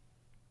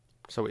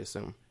 So we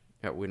assume.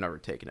 Yeah, we've never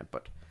taken it,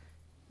 but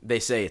they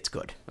say it's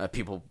good.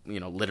 People,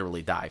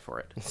 literally die for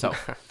it. So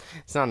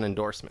it's not an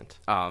endorsement.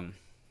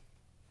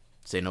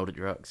 Say no to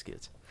drugs,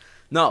 kids.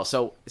 No,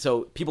 so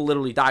people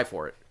literally die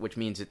for it, which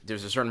means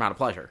there's a certain amount of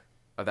pleasure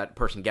that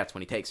person gets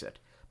when he takes it,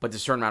 but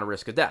there's a certain amount of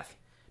risk of death.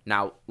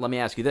 Now, let me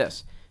ask you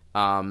this: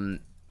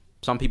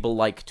 some people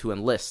like to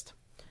enlist.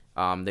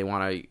 They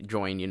want to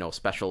join,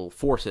 special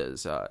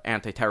forces,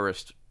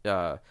 anti-terrorist.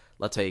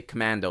 Let's say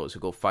commandos who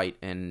go fight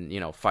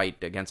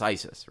against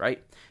ISIS,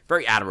 right?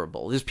 Very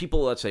admirable. There's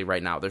people, let's say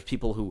right now, there's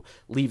people who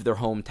leave their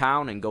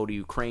hometown and go to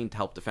Ukraine to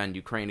help defend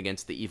Ukraine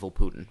against the evil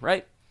Putin,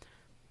 right?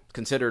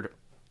 Considered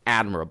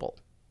admirable.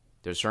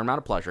 There's a certain amount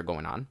of pleasure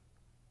going on.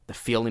 The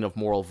feeling of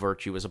moral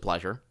virtue is a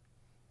pleasure.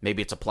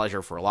 Maybe it's a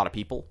pleasure for a lot of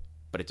people,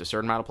 but it's a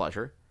certain amount of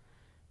pleasure.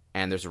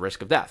 And there's a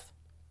risk of death.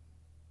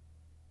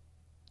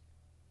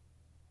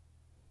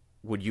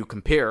 Would you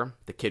compare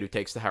the kid who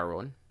takes the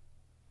heroin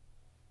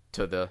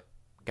to the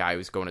guy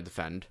who's going to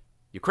defend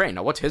Ukraine?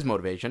 Now, what's his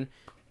motivation?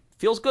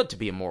 Feels good to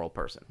be a moral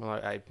person.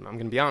 Well, I'm going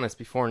to be honest.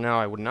 Before now,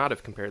 I would not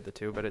have compared the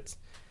two, but it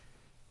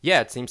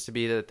seems to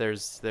be that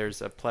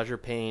there's a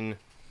pleasure-pain,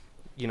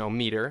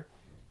 meter,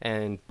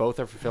 and both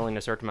are fulfilling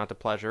a certain amount of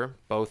pleasure.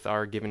 Both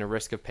are giving a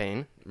risk of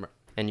pain,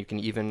 and you can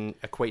even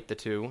equate the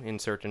two in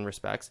certain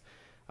respects.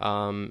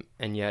 And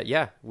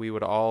yet, we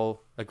would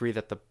all agree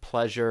that the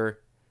pleasure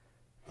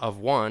of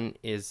one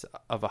is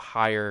of a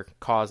higher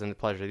cause than the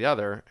pleasure of the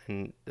other,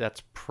 and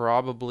that's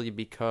probably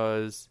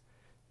because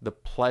the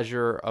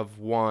pleasure of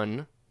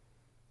the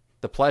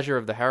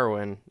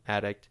heroin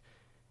addict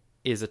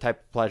is a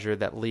type of pleasure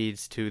that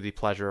leads to the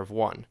pleasure of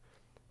one,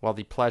 while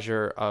the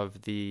pleasure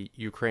of the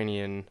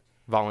Ukrainian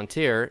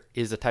volunteer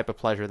is a type of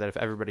pleasure that if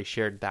everybody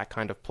shared that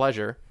kind of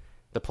pleasure,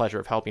 the pleasure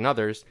of helping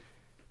others,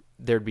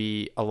 there'd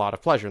be a lot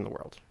of pleasure in the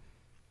world.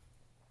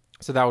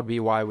 So that would be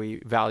why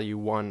we value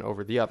one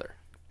over the other.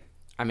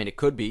 I mean, it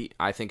could be.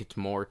 I think it's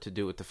more to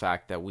do with the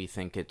fact that we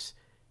think it's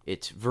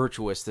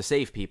virtuous to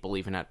save people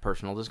even at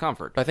personal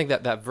discomfort. But I think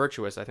that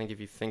virtuous, I think if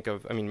you think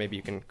of, maybe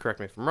you can correct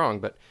me if I'm wrong,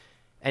 but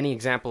any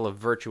example of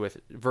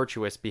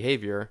virtuous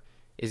behavior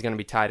is going to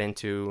be tied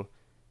into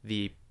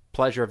the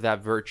pleasure of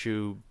that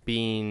virtue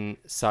being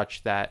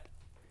such that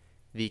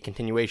the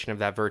continuation of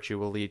that virtue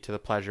will lead to the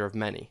pleasure of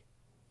many.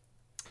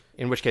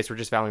 In which case, we're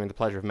just valuing the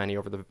pleasure of many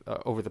over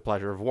the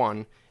pleasure of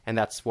one, and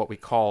that's what we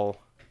call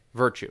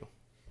virtue.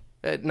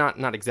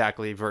 Not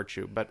exactly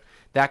virtue, but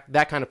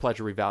that kind of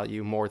pleasure we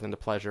value more than the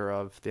pleasure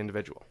of the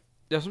individual.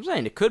 That's what I'm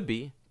saying. It could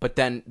be, but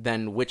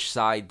then which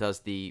side does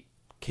the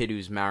kid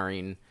who's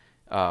marrying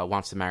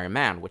wants to marry a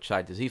man? Which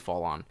side does he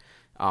fall on?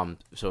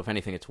 So if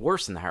anything, it's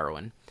worse than the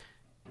heroin,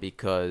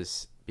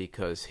 because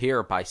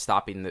here by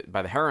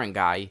the heroin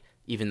guy,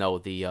 even though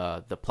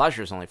the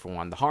pleasure is only for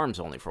one, the harm's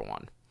only for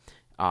one.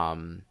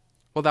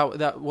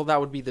 That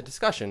would be the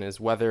discussion, is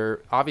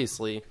whether,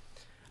 obviously,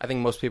 I think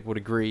most people would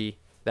agree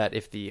that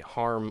if the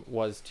harm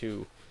was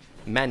to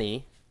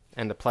many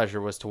and the pleasure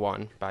was to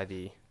one by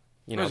the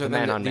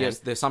man on man,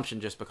 the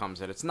assumption just becomes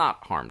that it's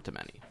not harm to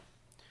many.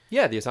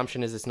 Yeah, the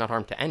assumption is it's not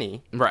harm to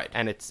any, right?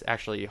 And it's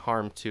actually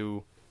harm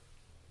to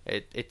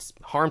it's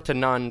harm to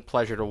none,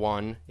 pleasure to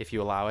one if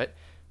you allow it,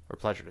 or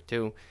pleasure to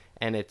two,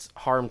 and it's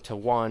harm to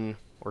one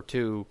or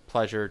two,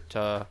 pleasure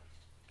to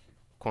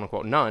quote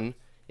unquote none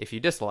if you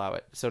disallow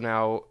it. So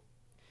now,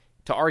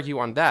 to argue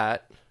on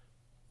that.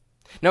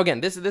 Now,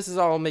 again, this is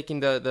all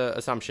making the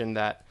assumption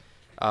that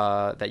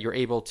you're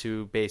able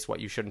to base what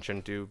you should and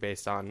shouldn't do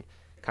based on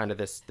kind of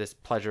this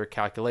pleasure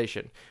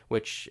calculation,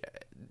 which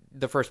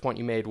the first point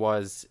you made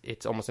was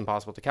it's almost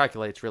impossible to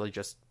calculate. It's really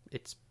just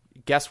it's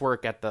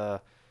guesswork at the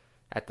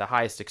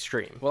highest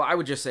extreme. Well, I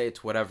would just say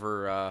it's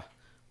whatever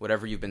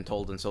whatever you've been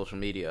told in social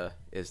media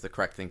is the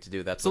correct thing to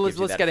do. That's so what gives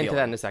you let's that get into feeling.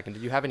 that in a second.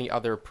 Did you have any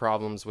other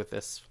problems with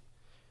this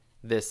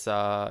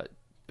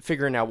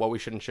figuring out what we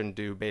should and shouldn't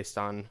do based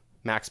on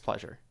max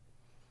pleasure,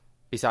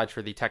 besides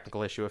for the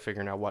technical issue of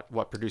figuring out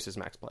what produces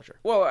max pleasure?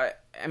 Well,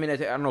 I mean, I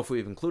don't know if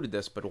we've included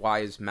this, but why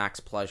is max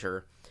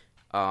pleasure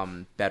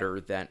better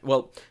than...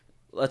 Well,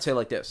 let's say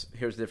like this.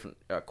 Here's a different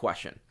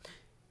question.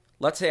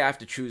 Let's say I have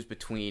to choose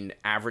between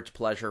average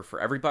pleasure for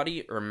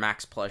everybody or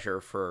max pleasure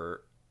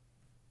for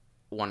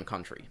one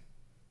country.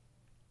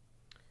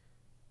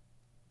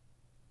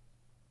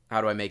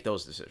 How do I make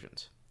those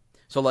decisions?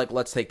 So, like,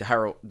 let's take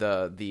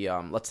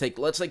let's take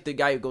the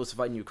guy who goes to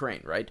fight in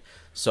Ukraine, right?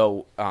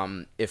 So,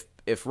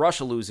 if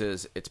Russia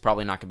loses, it's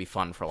probably not going to be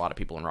fun for a lot of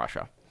people in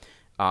Russia.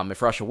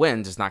 If Russia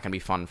wins, it's not going to be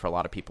fun for a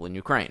lot of people in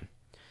Ukraine.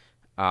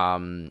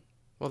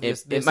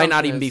 It might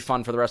not even be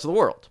fun for the rest of the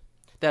world.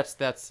 That's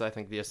I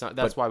think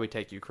that's why we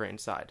take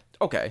Ukraine's side.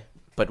 Okay,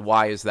 but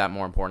why is that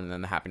more important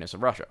than the happiness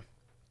of Russia?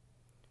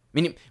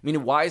 Meaning,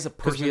 why is a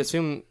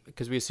person?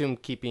 Because we assume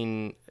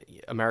keeping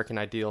American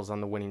ideals on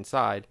the winning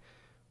side,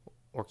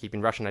 or keeping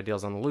Russian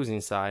ideals on the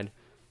losing side,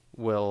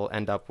 will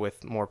end up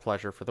with more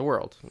pleasure for the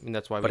world. I mean,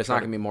 that's why. But it's not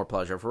going to be more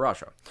pleasure for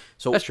Russia.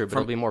 So that's true, but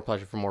it'll be more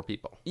pleasure for more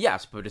people.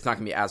 Yes, but it's not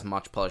going to be as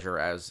much pleasure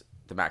as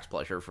the max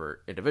pleasure for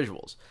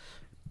individuals.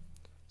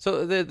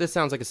 So this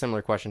sounds like a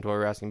similar question to what we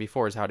were asking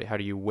before: is how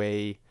do you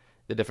weigh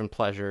the different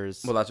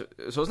pleasures? Well,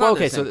 it's not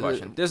the same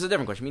question. There's a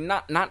different question. I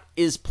mean, not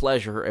is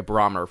pleasure a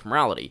barometer of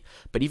morality,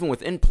 but even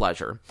within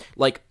pleasure,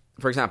 like,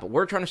 for example,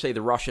 we're trying to say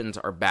the Russians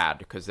are bad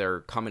because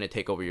they're coming to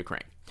take over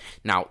Ukraine.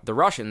 Now, the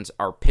Russians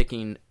are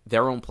picking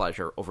their own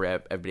pleasure over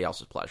everybody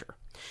else's pleasure.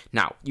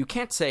 Now, you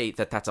can't say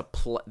that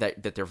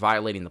that they're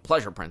violating the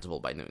pleasure principle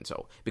by doing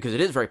so, because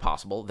it is very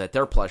possible that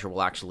their pleasure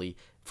will actually,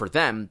 for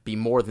them, be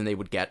more than they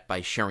would get by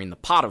sharing the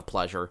pot of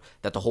pleasure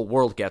that the whole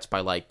world gets by,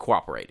 like,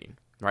 cooperating,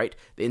 right?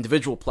 The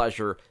individual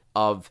pleasure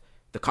of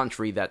the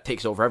country that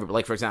takes over everybody.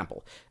 Like, for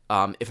example,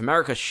 if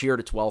America shared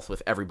its wealth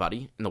with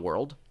everybody in the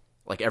world,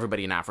 like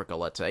everybody in Africa,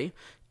 let's say,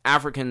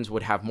 Africans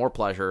would have more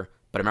pleasure,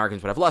 but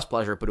Americans would have less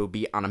pleasure, but it would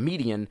be on a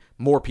median,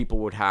 more people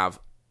would have,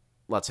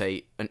 let's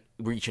say,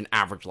 reach an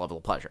average level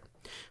of pleasure.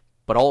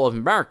 But all of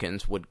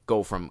Americans would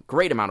go from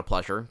great amount of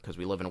pleasure, because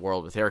we live in a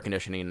world with air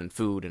conditioning and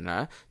food,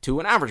 and to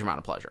an average amount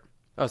of pleasure.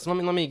 Oh, so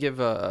let me give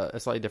a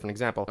slightly different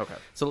example. Okay.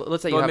 So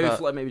let's say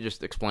maybe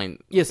just explain,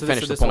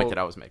 finish the point that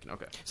I was making.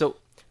 Okay. So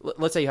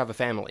let's say you have a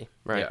family,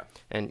 right? Yeah.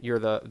 And you're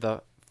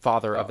the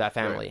father of that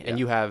family, right, and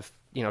yeah. you have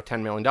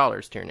 $10 million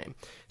to your name.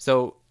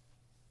 So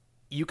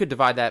you could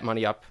divide that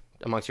money up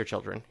amongst your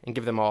children and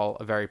give them all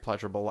a very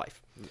pleasurable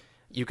life.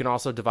 You can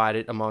also divide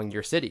it among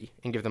your city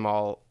and give them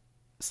all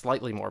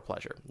slightly more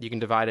pleasure. You can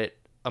divide it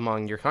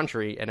among your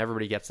country and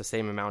everybody gets the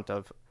same amount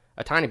of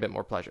a tiny bit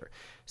more pleasure.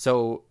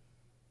 So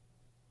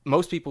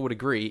most people would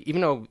agree,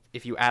 even though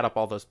if you add up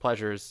all those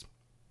pleasures,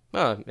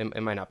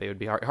 it might not be. It would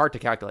be hard to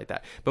calculate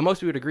that. But most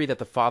people would agree that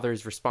the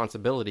father's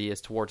responsibility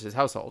is towards his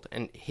household,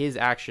 and his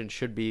action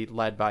should be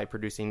led by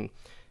producing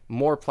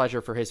more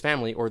pleasure for his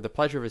family, or the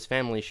pleasure of his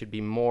family should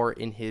be more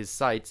in his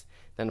sights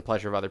than the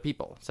pleasure of other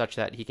people, such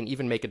that he can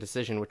even make a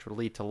decision which would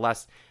lead to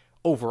less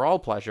overall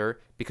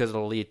pleasure because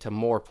it'll lead to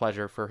more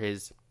pleasure for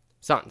his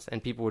sons.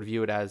 And people would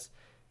view it as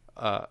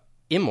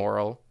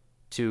immoral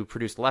to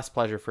produce less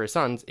pleasure for his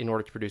sons in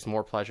order to produce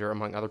more pleasure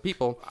among other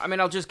people. I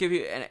mean, I'll just give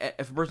you,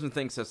 if a person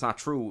thinks that's not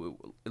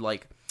true,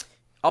 like,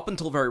 up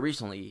until very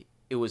recently,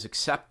 it was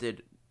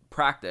accepted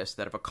practice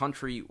that if a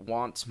country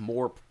wants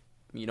more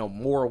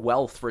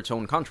wealth for its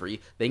own country,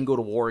 they can go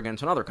to war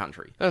against another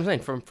country. I'm saying,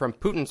 from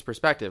Putin's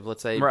perspective,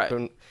 let's say, right.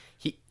 Putin,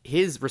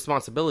 his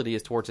responsibility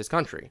is towards his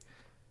country.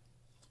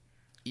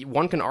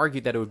 One can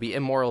argue that it would be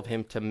immoral of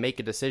him to make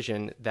a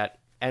decision that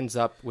ends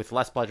up with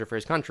less pleasure for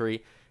his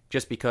country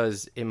just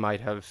because it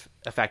might have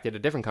affected a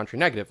different country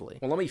negatively.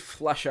 Well, let me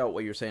flesh out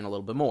what you're saying a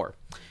little bit more.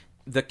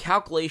 The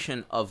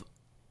calculation of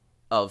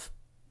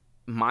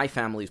my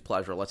family's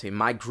pleasure, let's say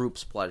my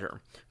group's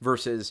pleasure,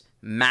 versus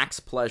max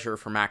pleasure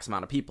for max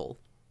amount of people,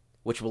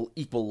 which will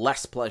equal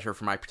less pleasure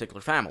for my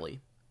particular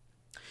family,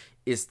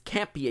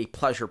 can't be a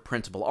pleasure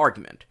principle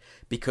argument,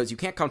 because you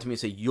can't come to me and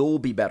say you'll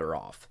be better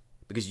off,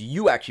 because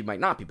you actually might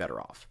not be better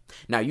off.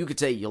 Now, you could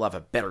say you'll have a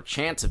better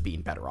chance of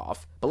being better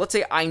off, but let's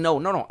say I know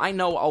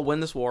I'll win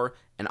this war,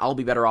 and I'll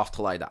be better off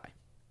till I die.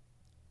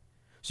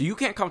 So you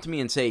can't come to me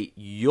and say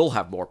you'll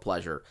have more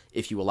pleasure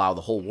if you allow the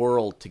whole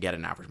world to get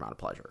an average amount of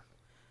pleasure.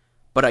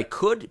 But I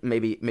could,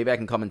 maybe I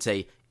can come and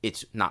say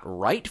it's not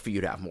right for you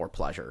to have more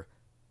pleasure,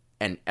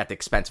 and at the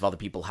expense of other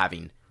people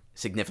having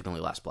significantly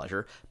less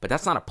pleasure, but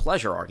that's not a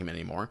pleasure argument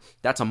anymore.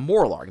 That's a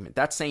moral argument.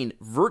 That's saying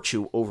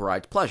virtue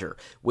overrides pleasure,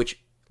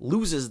 which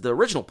loses the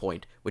original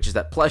point, which is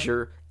that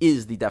pleasure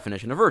is the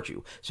definition of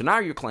virtue. So now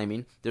you're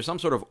claiming there's some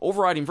sort of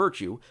overriding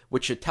virtue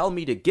which should tell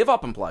me to give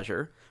up on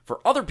pleasure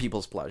for other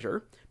people's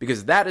pleasure,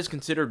 because that is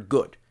considered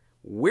good.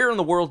 Where in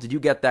the world did you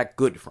get that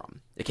good from?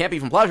 It can't be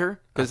from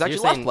pleasure, because it's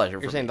actually less pleasure.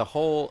 You're saying the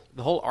whole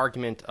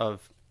argument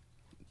of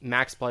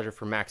max pleasure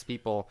for max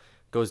people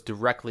goes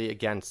directly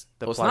against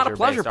the pleasure-based argument. It's not a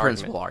pleasure argument.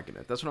 principle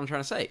argument. That's what I'm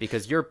trying to say.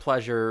 Because your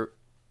pleasure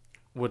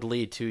would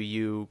lead to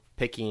you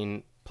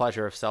picking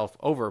pleasure of self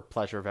over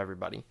pleasure of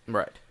everybody.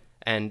 Right.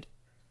 And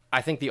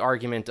I think the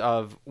argument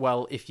of,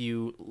 well, if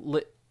you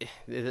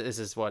this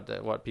is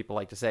what people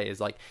like to say, is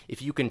like,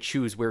 if you can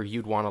choose where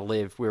you'd want to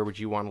live, where would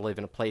you want to live,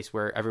 in a place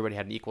where everybody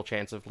had an equal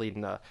chance of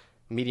leading a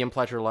medium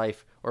pleasure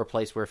life, or a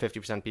place where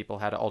 50% people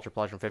had an ultra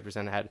pleasure and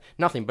 50% had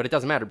nothing? But it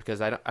doesn't matter,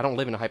 because I don't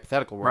live in a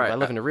hypothetical world. Right. I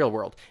live in a real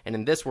world, and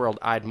in this world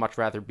I'd much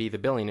rather be the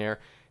billionaire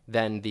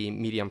than the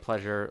medium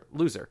pleasure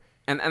loser.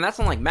 And that's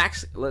on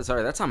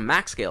that's on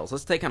max scales.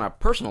 Let's take on a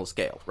personal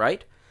scale,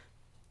 right?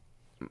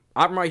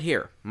 I'm right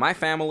here. My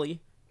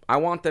family, I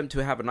want them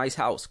to have a nice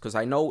house, because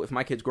I know if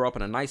my kids grow up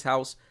in a nice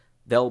house,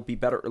 they'll be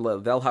better.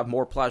 They'll have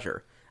more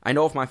pleasure. I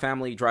know if my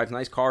family drives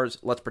nice cars,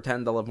 let's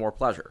pretend they'll have more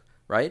pleasure,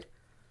 right?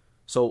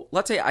 So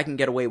let's say I can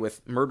get away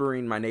with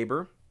murdering my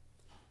neighbor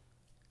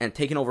and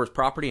taking over his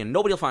property, and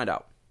nobody will find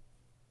out.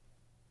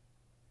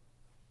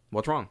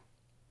 What's wrong?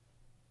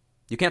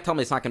 You can't tell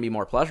me it's not going to be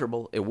more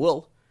pleasurable. It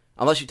will.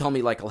 Unless you tell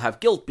me, like, I'll have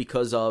guilt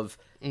because of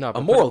a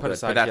moral good.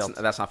 But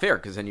that's not fair,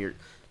 because then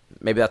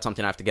maybe that's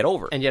something I have to get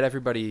over. And yet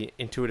everybody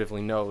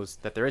intuitively knows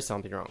that there is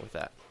something wrong with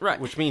that. Right.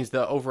 Which means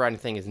the overriding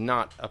thing is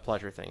not a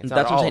pleasure thing. It's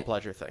not all a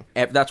pleasure thing.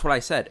 That's what I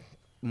said.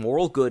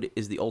 Moral good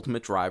is the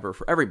ultimate driver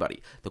for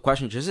everybody. The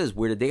question just is,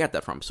 where did they get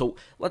that from? So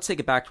let's take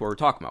it back to what we're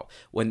talking about.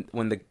 When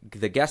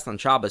the guest on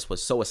Shabbos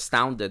was so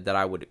astounded that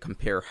I would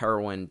compare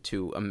heroin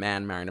to a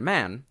man marrying a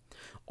man,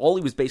 all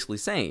he was basically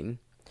saying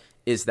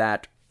is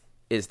that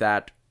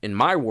in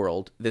my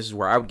world, this is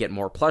where I would get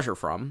more pleasure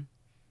from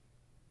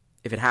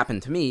if it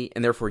happened to me,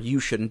 and therefore you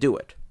shouldn't do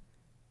it.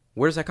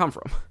 Where does that come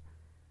from?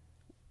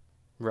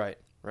 Right.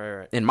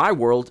 In my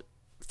world,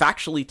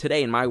 factually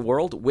today, in my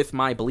world, with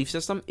my belief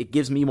system, it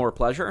gives me more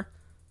pleasure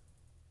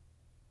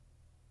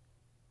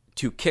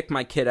to kick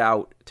my kid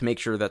out to make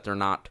sure that they're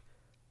not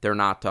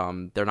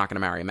going to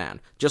marry a man.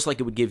 Just like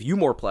it would give you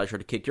more pleasure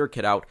to kick your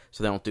kid out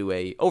so they don't do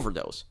a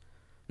overdose.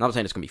 Not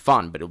saying it's going to be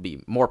fun, but it'll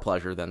be more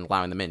pleasure than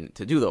allowing them in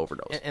to do the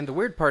overdose. And the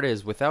weird part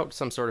is, without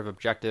some sort of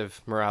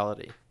objective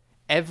morality,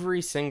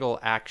 every single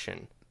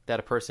action that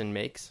a person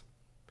makes,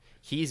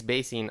 he's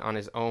basing on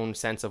his own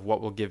sense of what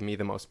will give me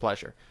the most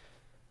pleasure.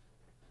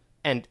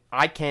 And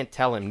I can't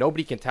tell him,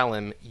 nobody can tell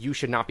him, you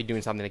should not be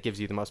doing something that gives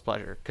you the most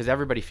pleasure. Because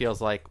everybody feels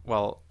like,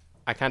 well,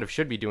 I kind of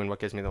should be doing what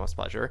gives me the most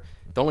pleasure.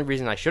 The only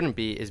reason I shouldn't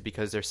be is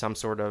because there's some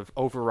sort of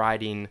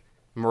overriding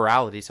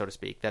morality, so to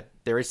speak, that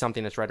there is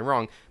something that's right and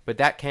wrong, but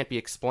that can't be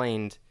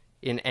explained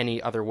in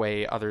any other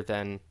way other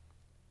than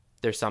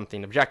there's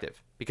something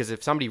objective. Because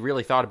if somebody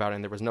really thought about it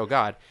and there was no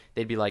God,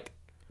 they'd be like,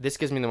 this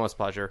gives me the most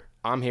pleasure.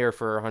 I'm here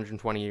for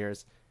 120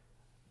 years.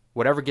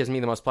 Whatever gives me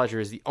the most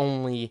pleasure is the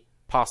only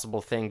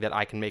possible thing that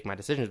I can make my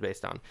decisions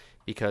based on,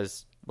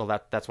 because,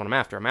 well, that's what I'm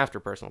after. I'm after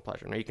personal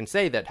pleasure. Now, you can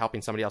say that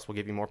helping somebody else will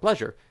give you more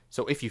pleasure,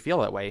 so if you feel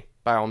that way,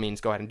 by all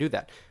means, go ahead and do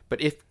that. But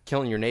if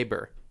killing your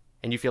neighbor,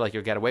 and you feel like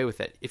you'll get away with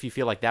it, if you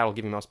feel like that'll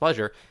give you most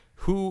pleasure,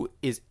 who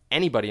is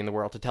anybody in the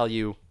world to tell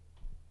you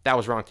that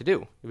was wrong to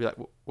do? You'll be like,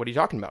 what are you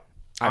talking about?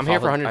 I'm here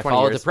for 120 years. I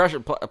followed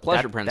the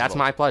pleasure principle. That's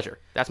my pleasure.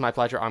 That's my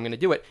pleasure. I'm going to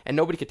do it. And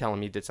nobody could tell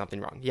him he did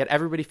something wrong. Yet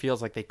everybody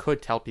feels like they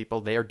could tell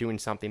people they are doing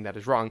something that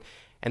is wrong.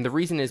 And the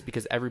reason is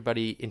because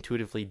everybody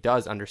intuitively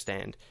does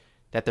understand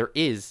that there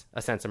is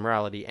a sense of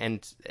morality.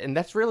 And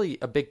that's really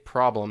a big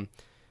problem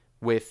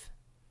with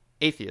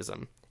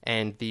atheism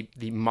and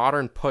the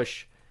modern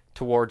push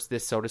towards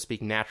this, so to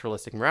speak,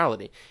 naturalistic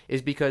morality,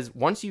 is because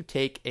once you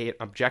take an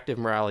objective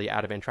morality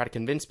out of it and try to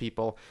convince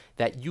people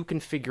that you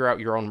can figure out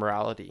your own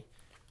morality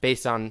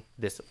based on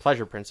this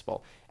pleasure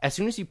principle, as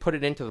soon as you put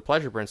it into the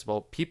pleasure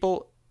principle,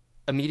 people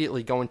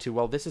immediately go into,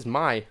 well, this is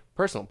my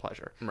personal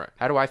pleasure. Right.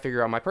 How do I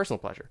figure out my personal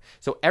pleasure?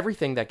 So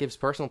everything that gives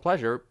personal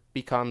pleasure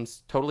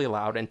becomes totally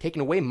allowed, and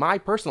taking away my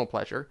personal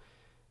pleasure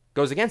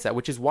goes against that,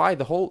 which is why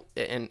the whole,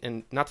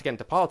 and not to get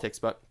into politics,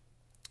 but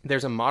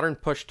there's a modern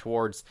push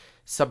towards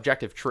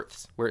subjective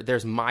truths, where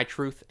there's my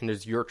truth and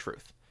there's your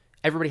truth.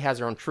 Everybody has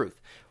their own truth.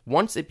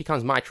 Once it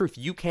becomes my truth,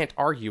 you can't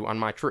argue on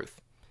my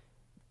truth.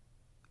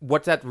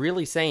 What that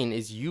really saying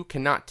is, you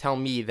cannot tell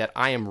me that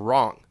I am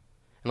wrong.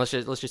 And let's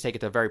just take it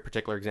to a very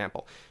particular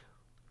example.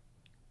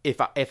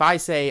 If I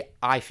say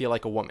I feel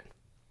like a woman,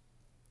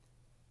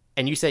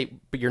 and you say,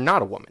 but you're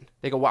not a woman,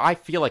 they go, well, I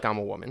feel like I'm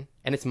a woman,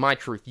 and it's my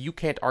truth. You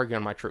can't argue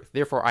on my truth.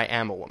 Therefore, I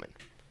am a woman.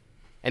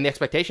 And the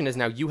expectation is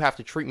now you have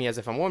to treat me as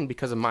if I'm a woman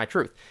because of my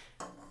truth.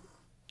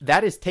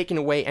 That is taking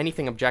away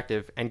anything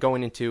objective and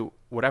going into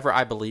whatever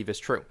I believe is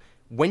true.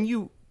 When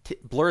you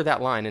blur that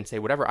line and say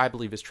whatever I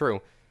believe is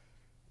true,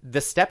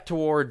 the step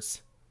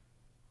towards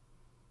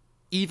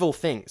evil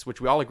things, which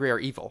we all agree are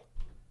evil,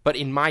 but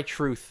in my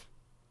truth,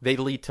 they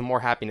lead to more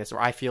happiness, or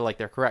I feel like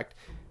they're correct.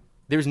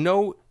 There's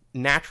no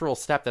natural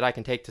step that I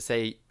can take to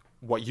say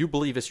what you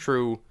believe is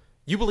true.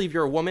 You believe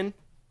you're a woman,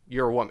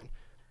 you're a woman.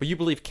 But you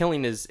believe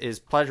killing is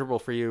pleasurable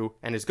for you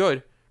and is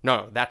good.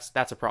 No, that's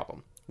a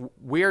problem.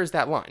 Where is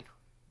that line?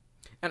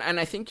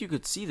 And I think you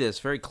could see this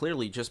very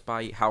clearly just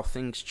by how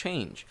things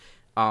change.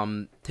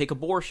 Take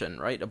abortion,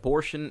 right?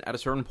 Abortion at a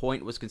certain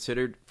point was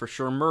considered for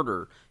sure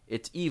murder.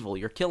 It's evil.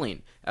 You're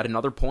killing. At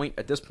another point,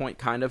 at this point,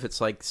 kind of,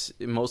 it's like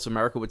most of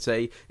America would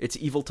say it's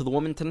evil to the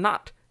woman to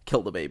not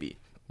kill the baby.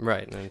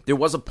 Right. There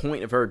was a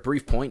point, a very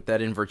brief point,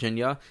 that in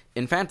Virginia,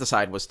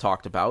 infanticide was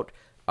talked about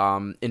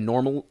in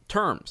normal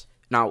terms.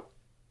 Now,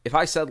 if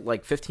I said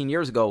like 15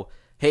 years ago,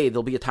 hey,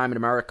 there'll be a time in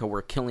America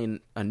where killing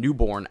a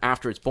newborn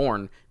after it's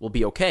born will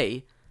be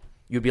okay,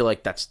 you'd be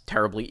like, that's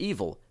terribly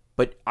evil.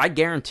 But I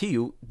guarantee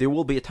you, there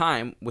will be a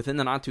time within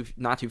the not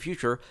too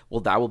future,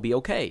 that will be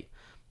okay.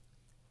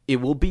 There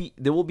will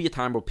be a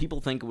time where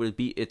people think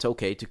it's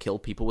okay to kill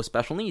people with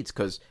special needs,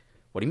 because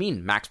what do you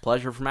mean? Max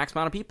pleasure for max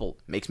amount of people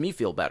makes me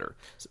feel better.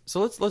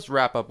 So let's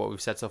wrap up what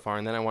we've said so far,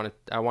 and then I want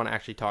to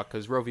actually talk,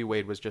 because Roe v.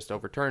 Wade was just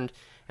overturned,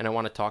 and I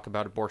want to talk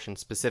about abortion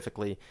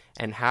specifically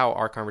and how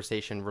our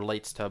conversation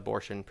relates to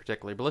abortion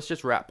particularly. But let's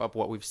just wrap up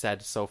what we've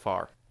said so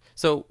far.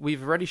 So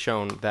we've already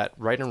shown that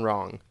right and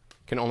wrong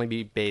can only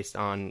be based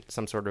on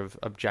some sort of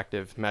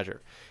objective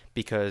measure,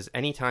 because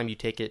anytime you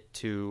take it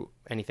to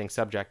anything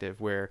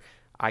subjective, where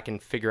I can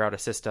figure out a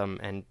system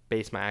and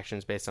base my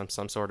actions based on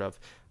some sort of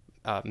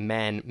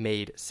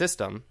man-made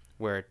system,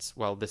 where it's,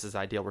 well, this is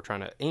ideal, we're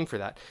trying to aim for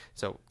that.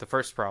 So the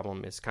first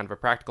problem is kind of a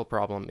practical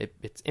problem.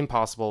 It's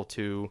impossible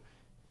to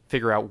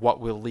figure out what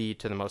will lead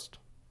to the most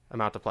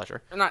amount of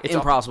pleasure. Not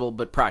impossible,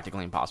 but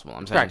practically impossible.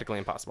 I'm saying practically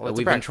impossible.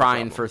 We've been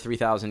trying for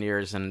 3,000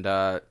 years, and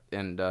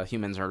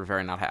humans are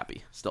very not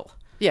happy still.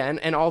 Yeah,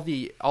 and all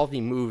the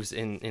moves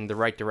in the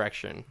right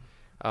direction,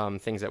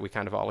 things that we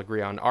kind of all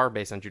agree on, are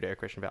based on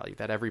Judeo-Christian value.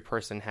 That every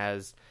person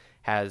has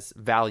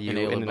value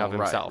in and of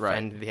himself, right.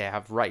 and they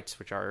have rights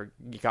which are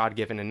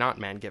God-given and not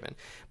man-given.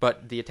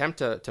 But the attempt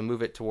to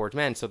move it towards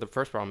men. So the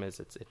first problem is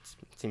it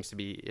seems to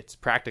be it's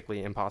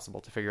practically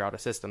impossible to figure out a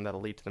system that'll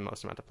lead to the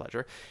most amount of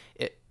pleasure.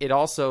 It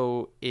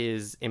also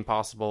is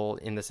impossible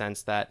in the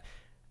sense that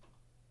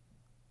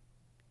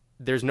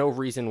there's no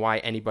reason why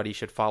anybody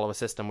should follow a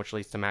system which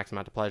leads to max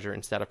amount of pleasure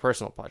instead of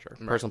personal pleasure.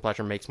 Right. Personal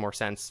pleasure makes more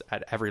sense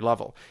at every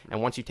level.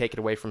 And once you take it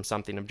away from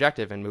something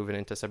objective and move it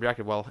into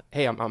subjective, well,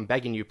 hey, I'm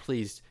begging you,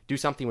 please do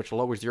something which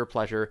lowers your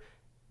pleasure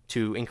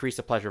to increase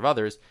the pleasure of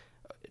others.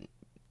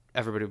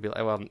 Everybody would be like,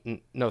 well,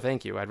 no,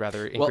 thank you. I'd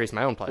rather increase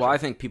my own pleasure. Well, I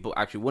think people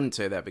actually wouldn't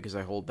say that, because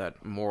I hold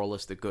that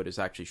moralistic good is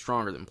actually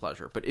stronger than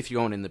pleasure. But if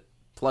you own in the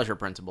pleasure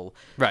principle...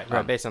 Right,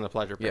 based on the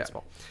pleasure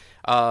principle.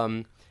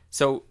 Yeah.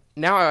 So...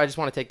 Now I just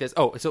want to take this.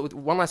 Oh, so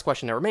one last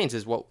question that remains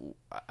is, well,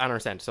 I don't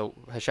understand. So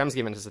Hashem's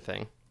given us a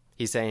thing.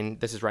 He's saying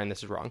this is right and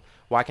this is wrong.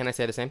 Why can't I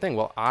say the same thing?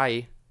 Well,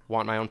 I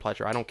want my own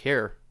pleasure. I don't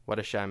care what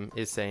Hashem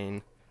is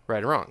saying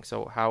right or wrong.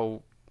 So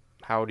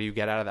how do you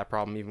get out of that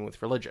problem even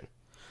with religion?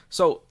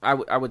 So I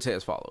would say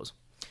as follows.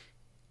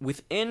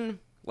 Within,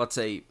 let's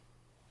say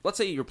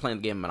you're playing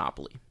the game of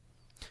Monopoly.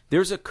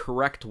 There's a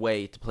correct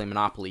way to play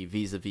Monopoly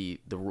vis-a-vis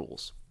the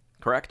rules.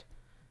 Correct?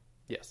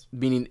 Yes.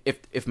 Meaning,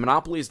 if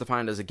Monopoly is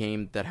defined as a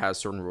game that has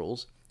certain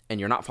rules, and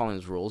you're not following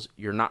those rules,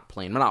 you're not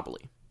playing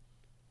Monopoly.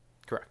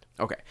 Correct.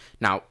 Okay.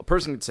 Now, a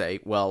person could say,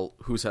 well,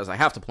 who says I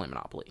have to play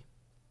Monopoly?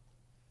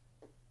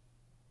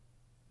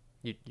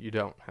 You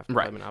don't have to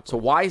play Monopoly. So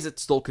why is it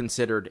still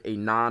considered a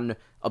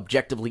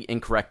non-objectively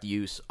incorrect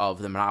use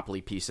of the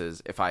Monopoly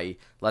pieces if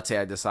let's say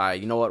I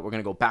decide, you know what, we're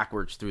going to go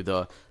backwards through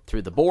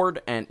the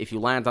board, and if you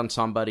land on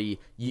somebody,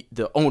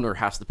 the owner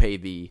has to pay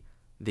the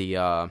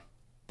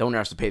owner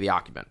has to pay the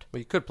occupant. Well,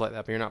 you could play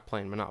that, but you're not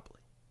playing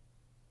Monopoly.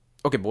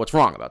 Okay, but what's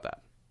wrong about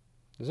that?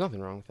 There's nothing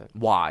wrong with it.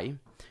 Why?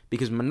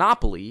 Because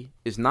Monopoly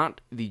is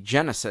not the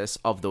genesis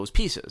of those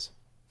pieces.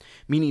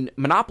 Meaning,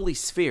 Monopoly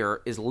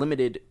sphere is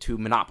limited to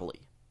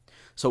Monopoly.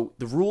 So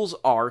the rules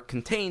are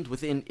contained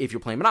within if you're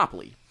playing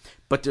Monopoly.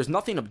 But there's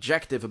nothing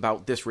objective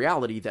about this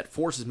reality that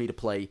forces me to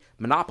play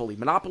Monopoly.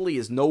 Monopoly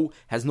has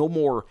no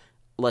more,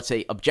 let's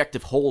say,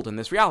 objective hold in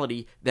this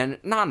reality than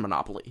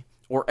non-Monopoly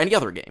or any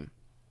other game.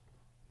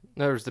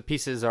 In other words, the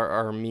pieces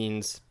are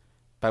means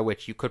by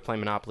which you could play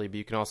Monopoly, but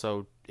you can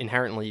also,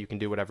 inherently, you can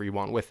do whatever you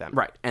want with them.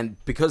 Right, and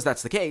because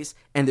that's the case,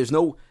 and there's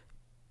no,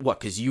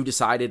 because you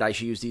decided I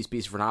should use these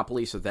pieces for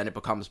Monopoly, so then it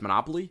becomes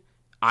Monopoly?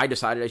 I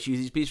decided I should use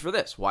these pieces for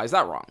this. Why is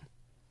that wrong?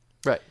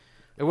 Right.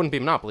 It wouldn't be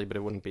Monopoly, but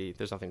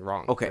there's nothing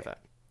wrong with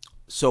that.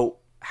 So,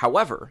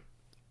 however,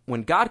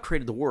 when God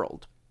created the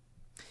world,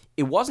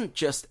 it wasn't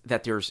just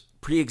that there's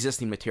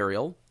pre-existing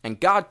material, and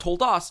God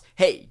told us,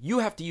 hey, you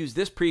have to use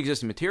this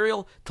pre-existing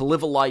material to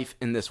live a life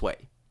in this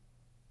way.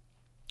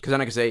 Because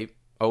then I could say,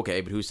 okay,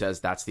 but who says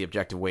that's the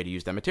objective way to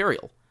use that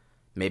material?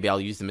 Maybe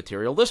I'll use the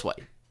material this way.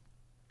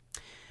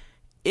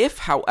 If,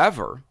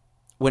 however,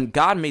 when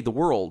God made the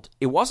world,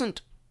 it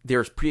wasn't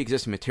there's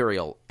pre-existing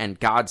material, and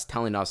God's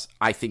telling us,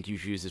 I think you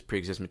should use this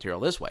pre-existing material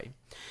this way.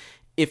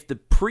 If the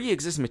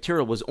pre-existing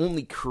material was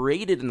only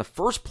created in the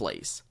first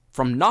place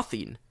from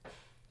nothing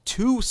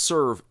to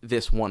serve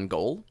this one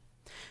goal,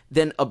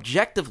 then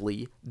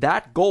objectively,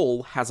 that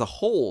goal has a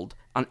hold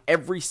on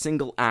every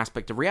single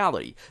aspect of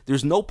reality.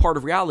 There's no part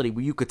of reality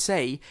where you could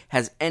say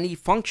has any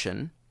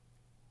function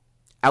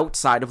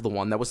outside of the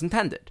one that was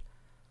intended.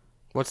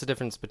 What's the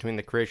difference between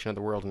the creation of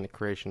the world and the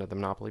creation of the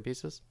Monopoly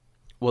pieces?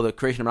 Well, the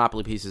creation of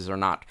Monopoly pieces are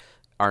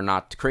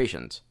not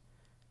creations.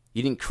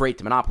 You didn't create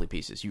the Monopoly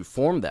pieces. You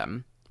formed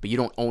them, but you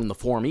don't own the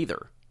form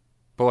either.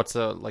 But what's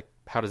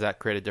how does that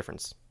create a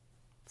difference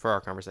for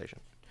our conversation?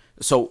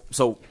 So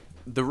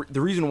the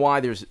reason why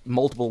there's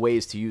multiple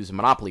ways to use a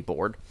Monopoly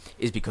board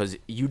is because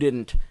you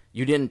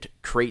didn't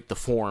create the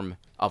form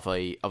of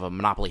a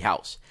Monopoly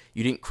house.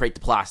 You didn't create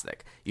the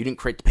plastic. You didn't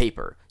create the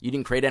paper. You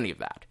didn't create any of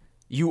that.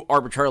 You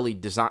arbitrarily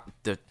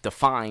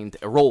defined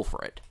a role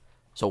for it.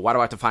 So why do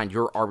I have to find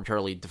your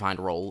arbitrarily defined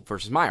role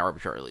versus my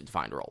arbitrarily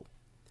defined role?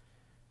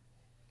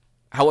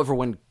 However,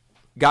 when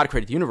God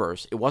created the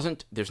universe,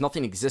 there's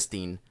nothing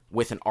existing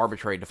with an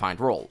arbitrary defined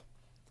role.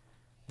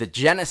 The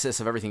genesis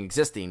of everything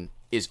existing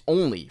is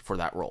only for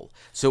that role.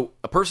 So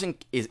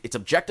it's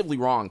objectively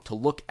wrong to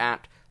look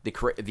at the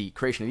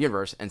creation of the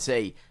universe and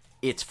say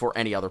it's for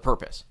any other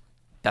purpose.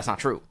 That's not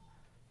true.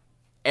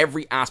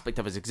 Every aspect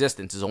of its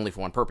existence is only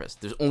for one purpose.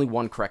 There's only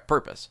one correct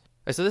purpose.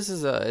 So this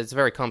is it's a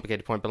very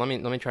complicated point, but let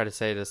me try to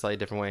say it a slightly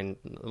different way, and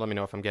let me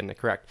know if I'm getting it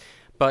correct.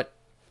 But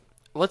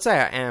let's say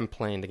I am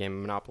playing the game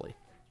of Monopoly.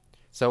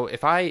 So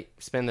if I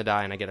spin the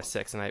die and I get a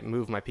 6, and I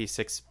move my piece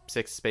six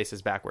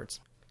spaces backwards,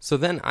 so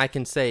then I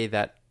can say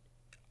that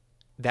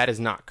is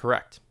not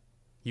correct.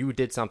 You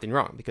did something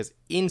wrong, because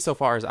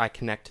insofar as I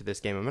connect to this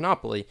game of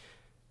Monopoly,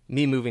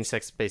 me moving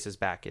 6 spaces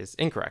back is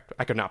incorrect.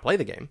 I could not play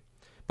the game,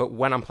 but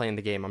when I'm playing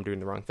the game, I'm doing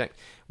the wrong thing.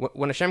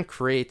 When Hashem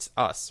creates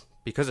us,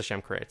 because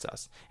Hashem creates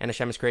us, and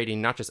Hashem is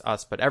creating not just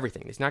us, but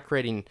everything. He's not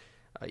creating,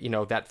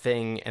 that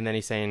thing, and then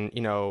he's saying,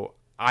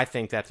 I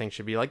think that thing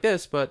should be like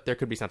this, but there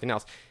could be something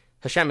else.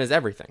 Hashem is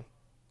everything.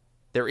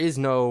 There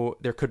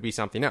could be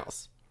something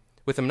else.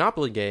 With a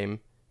Monopoly game,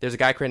 there's a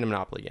guy creating a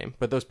Monopoly game,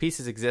 but those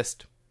pieces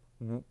exist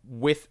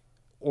with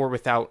or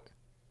without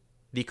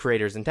the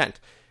creator's intent.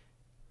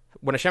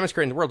 When Hashem is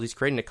creating the world, he's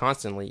creating it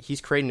constantly.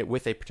 He's creating it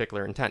with a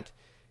particular intent.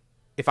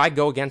 If I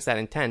go against that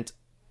intent,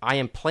 I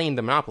am playing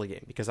the Monopoly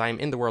game, because I am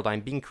in the world, I'm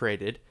being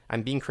created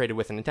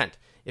with an intent.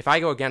 If I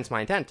go against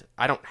my intent,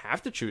 I don't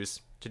have to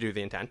choose to do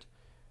the intent,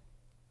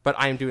 but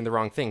I am doing the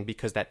wrong thing,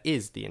 because that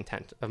is the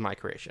intent of my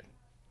creation.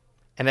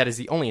 And that is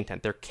the only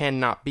intent. There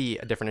cannot be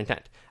a different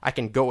intent. I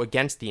can go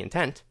against the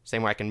intent,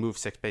 same way I can move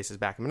 6 spaces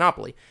back in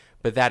Monopoly,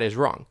 but that is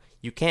wrong.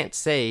 You can't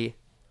say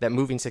that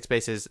moving 6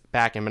 spaces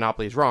back in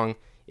Monopoly is wrong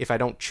if I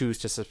don't choose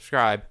to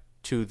subscribe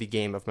to the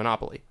game of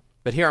Monopoly.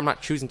 But here I'm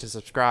not choosing to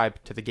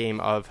subscribe to the game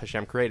of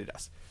Hashem created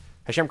us.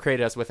 Hashem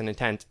created us with an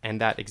intent,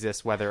 and that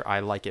exists whether I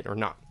like it or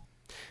not.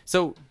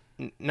 So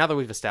now that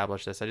we've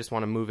established this, I just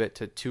want to move it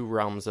to 2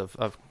 realms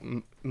of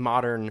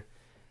modern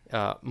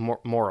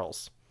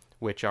morals,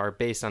 which are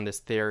based on this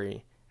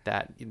theory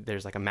that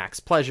there's like a max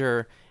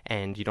pleasure,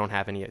 and you don't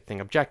have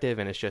anything objective,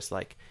 and it's just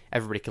like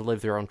everybody can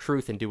live their own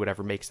truth and do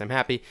whatever makes them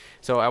happy.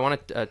 So I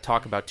want to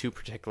talk about 2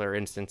 particular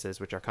instances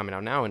which are coming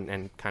out now,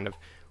 and kind of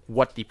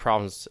what the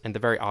problems and the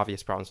very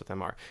obvious problems with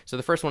them are. So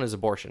the first one is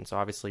abortion. So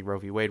obviously Roe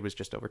v. Wade was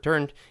just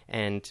overturned,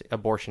 and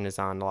abortion is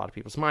on a lot of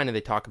people's mind, and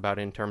they talk about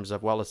it in terms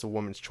of, well, it's a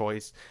woman's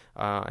choice,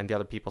 and the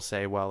other people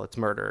say, well, it's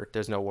murder.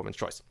 There's no woman's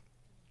choice.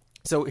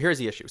 So here's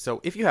the issue. So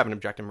if you have an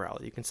objective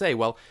morality, you can say,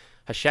 well,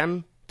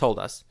 Hashem told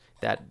us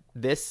that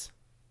this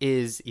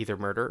is either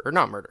murder or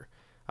not murder.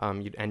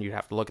 And you'd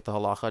have to look at the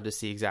halacha to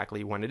see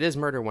exactly when it is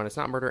murder, when it's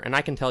not murder. And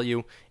I can tell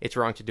you it's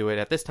wrong to do it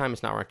at this time,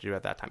 it's not wrong to do it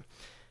at that time.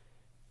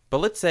 But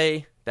let's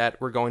say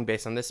that we're going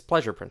based on this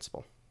pleasure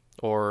principle,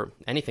 or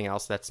anything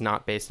else that's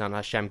not based on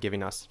Hashem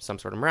giving us some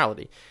sort of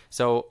morality.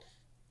 So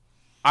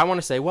I want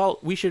to say, well,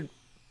 we should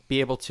be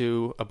able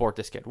to abort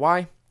this kid.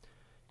 Why?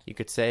 You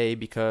could say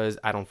because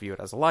I don't view it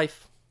as a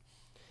life.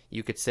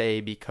 You could say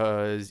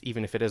because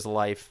even if it is a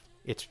life,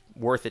 it's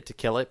worth it to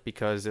kill it,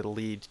 because it'll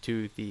lead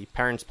to the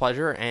parents'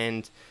 pleasure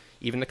and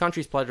even the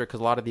country's pleasure, because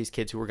a lot of these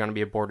kids who are going to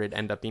be aborted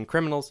end up being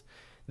criminals.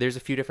 There's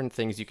a few different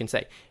things you can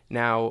say.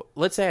 Now,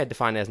 let's say I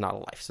define it as not a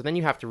life. So then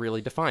you have to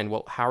really define,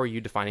 well, how are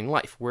you defining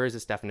life? Where is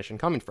this definition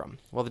coming from?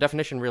 Well, the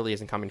definition really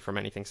isn't coming from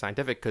anything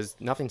scientific, because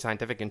nothing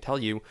scientific can tell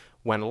you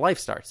when a life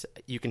starts.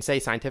 You can say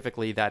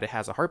scientifically that it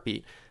has a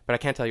heartbeat, but I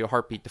can't tell you a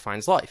heartbeat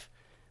defines life.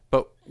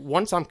 But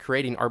once I'm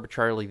creating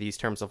arbitrarily these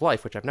terms of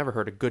life, which I've never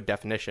heard a good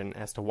definition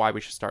as to why we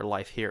should start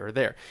life here or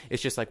there,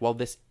 it's just like, well,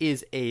 this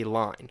is a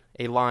line.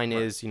 A line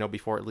right. is,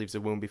 before it leaves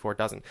the womb, before it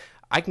doesn't.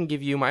 I can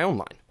give you my own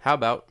line. How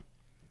about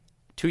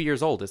 2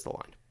 years old is the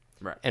line?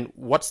 Right. And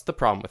what's the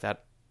problem with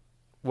that?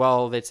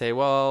 Well, they'd say,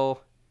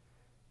 well,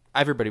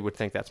 everybody would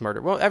think that's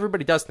murder. Well,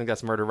 everybody does think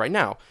that's murder right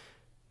now.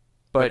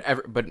 But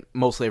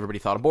mostly everybody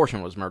thought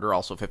abortion was murder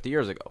also 50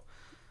 years ago.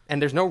 And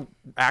there's no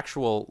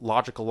actual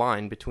logical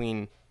line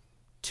between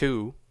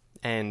 2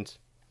 and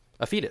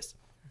a fetus.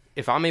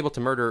 If I'm able to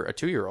murder a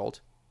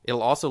 2-year-old,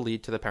 it'll also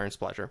lead to the parents'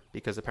 pleasure,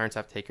 because the parents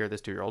have to take care of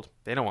this 2-year-old.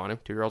 They don't want him.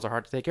 2-year-olds are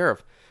hard to take care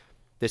of.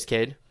 This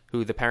kid,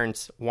 who the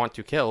parents want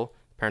to kill,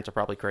 parents are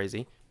probably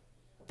crazy.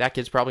 That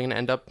kid's probably going to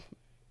end up,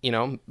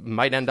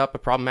 might end up a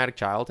problematic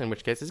child, in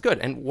which case it's good.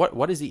 And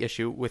what is the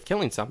issue with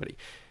killing somebody?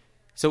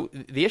 So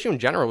the issue in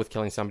general with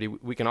killing somebody,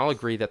 we can all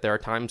agree that there are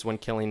times when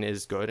killing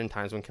is good and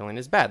times when killing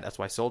is bad. That's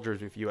why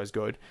soldiers we view as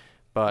good.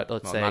 But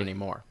let's say... not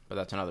anymore, but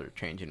that's another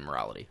change in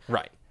morality.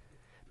 Right.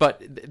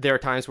 But there are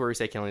times where we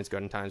say killing is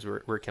good and times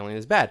where killing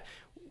is bad.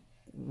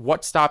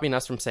 What's stopping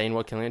us from saying,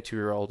 well, killing a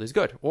 2-year-old is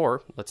good?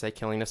 Or let's say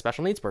killing a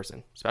special needs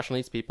person. Special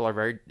needs people are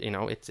very,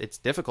 it's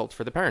difficult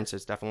for the parents.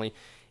 It's definitely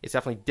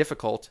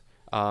difficult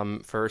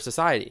for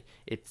society.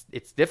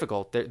 It's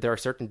difficult. There are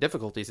certain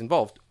difficulties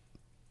involved.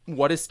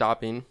 What is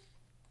stopping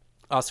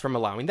us from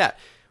allowing that?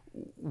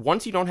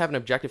 Once you don't have an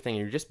objective thing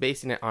and you're just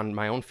basing it on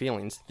my own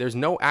feelings, there's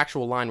no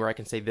actual line where I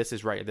can say this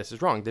is right or this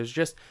is wrong. There's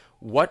just,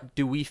 what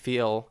do we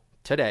feel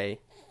today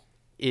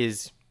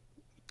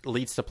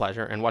leads to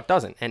pleasure and what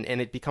doesn't, and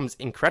it becomes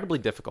incredibly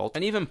difficult.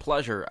 And even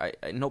pleasure,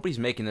 nobody's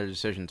making their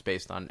decisions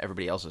based on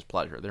everybody else's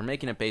pleasure. They're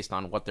making it based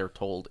on what they're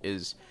told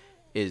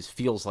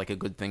feels like a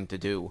good thing to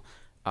do.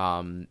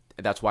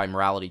 That's why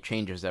morality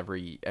changes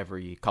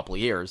every couple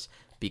of years,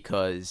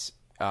 because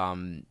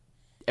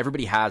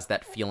everybody has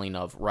that feeling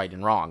of right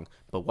and wrong,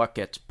 but what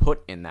gets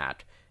put in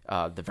that,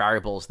 the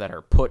variables that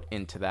are put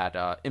into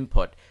that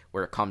input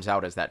where it comes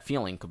out as that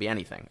feeling could be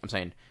anything. I'm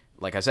saying,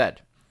 like I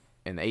said,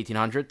 in the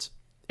 1800s,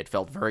 it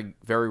felt very,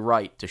 very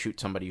right to shoot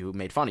somebody who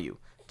made fun of you.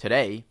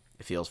 Today,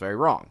 it feels very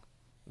wrong.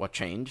 What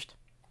changed?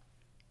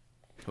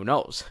 Who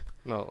knows?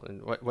 Well,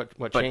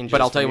 what changes? But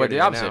I'll tell you what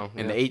the opposite. Now,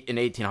 in the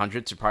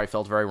 1800s, it probably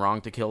felt very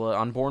wrong to kill an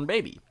unborn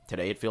baby.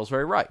 Today, it feels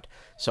very right.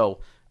 So,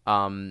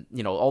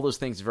 all those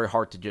things are very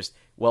hard to just,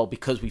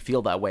 because we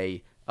feel that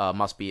way,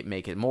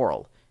 make it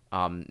moral.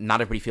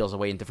 Not everybody feels that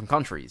way in different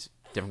countries.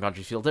 Different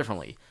countries feel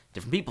differently.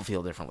 Different people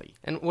feel differently.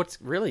 And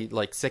what's really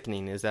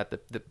sickening is that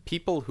the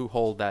people who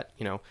hold that,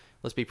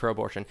 let's be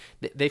pro-abortion,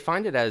 they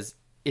find it as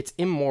it's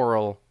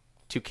immoral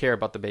to care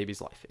about the baby's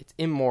life. It's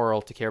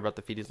immoral to care about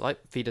the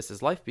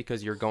fetus's life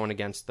because you're going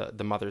against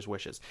the mother's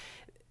wishes.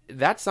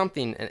 That's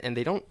something, and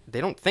they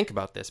don't think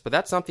about this, but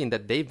that's something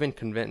that they've been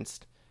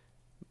convinced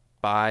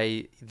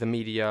by the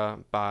media,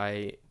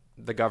 by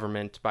the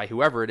government, by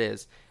whoever it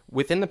is,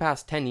 within the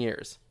past 10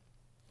 years.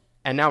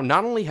 And now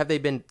not only have they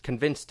been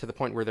convinced to the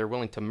point where they're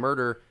willing to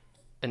murder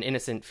an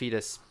innocent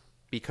fetus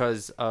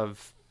because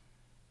of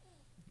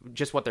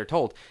just what they're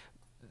told,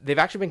 they've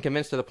actually been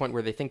convinced to the point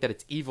where they think that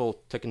it's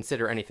evil to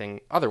consider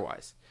anything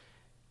otherwise.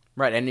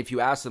 Right, and if you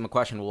ask them a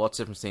question, well, what's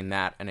the difference between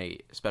that and a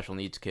special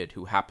needs kid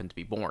who happened to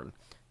be born?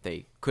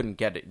 They couldn't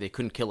get it, they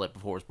couldn't kill it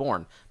before it was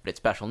born, but it's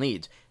special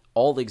needs.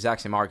 All the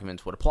exact same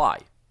arguments would apply.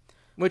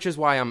 Which is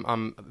why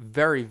I'm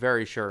very,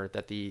 very sure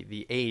that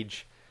the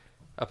age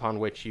upon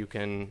which you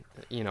can,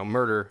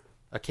 murder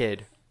a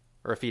kid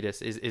or a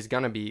fetus is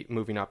going to be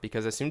moving up,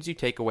 because as soon as you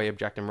take away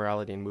objective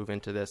morality and move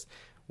into this,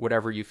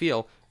 whatever you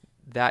feel,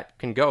 that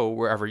can go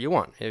wherever you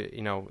want.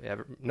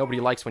 Nobody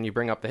likes when you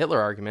bring up the Hitler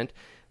argument,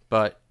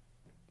 but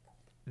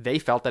they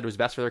felt that it was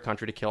best for their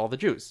country to kill all the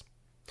Jews.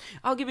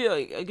 I'll give you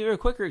a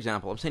quicker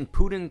example. I'm saying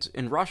Putin's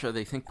in Russia,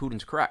 they think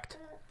Putin's correct.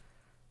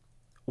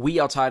 We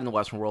outside in the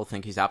Western world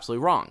think he's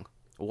absolutely wrong.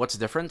 Well, what's the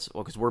difference?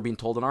 Well, because we're being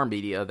told in our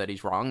media that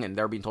he's wrong, and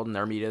they're being told in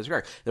their media is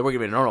correct. Then we're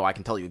going to be, no, I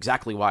can tell you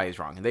exactly why he's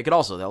wrong. And they'll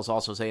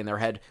also say in their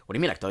head, what do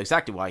you mean I can tell you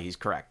exactly why he's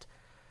correct?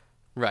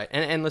 Right,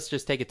 and let's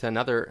just take it to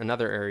another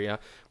area,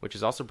 which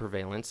is also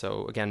prevalent.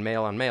 So again,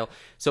 male on male.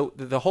 So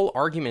the whole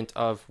argument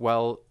of,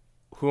 well,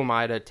 who am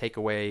I to take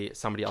away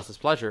somebody else's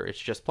pleasure? It's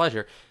just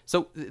pleasure.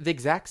 So the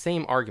exact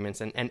same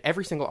arguments, and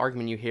every single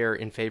argument you hear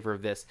in favor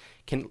of this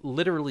can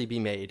literally be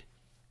made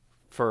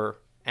for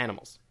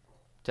animals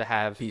to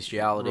have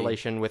bestiality,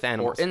 relation with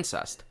animals. Or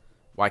incest.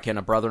 Why can't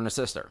a brother and a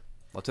sister?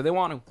 Let's say they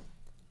want to.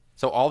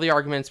 So all the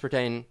arguments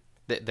pertain,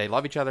 they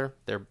love each other.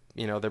 They're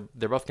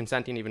both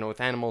consenting, even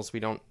with animals. We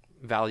don't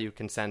value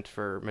consent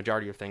for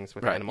majority of things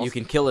with animals. You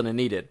can kill it and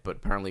eat it, but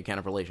apparently you can't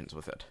have relations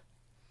with it.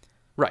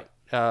 Right.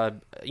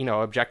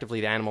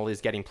 Objectively, the animal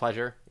is getting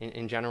pleasure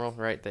in general,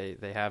 right?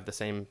 They have the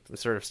same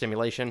sort of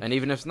stimulation. And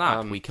even if it's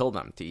not, we kill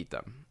them to eat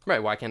them.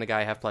 Right. Why can't a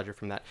guy have pleasure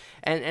from that?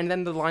 And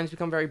then the lines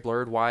become very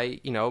blurred. Why,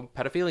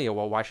 pedophilia?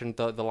 Well, why shouldn't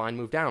the line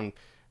move down?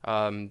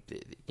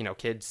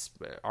 Kids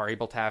are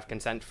able to have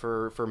consent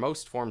for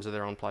most forms of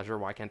their own pleasure.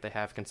 Why can't they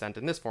have consent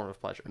in this form of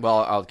pleasure?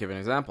 Well, I'll give an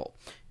example.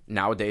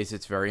 Nowadays,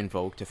 it's very in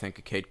vogue to think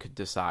a kid could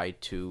decide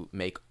to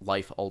make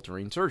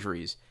life-altering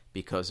surgeries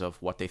because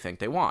of what they think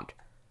they want.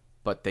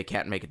 But they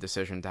can't make a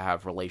decision to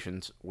have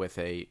relations with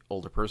a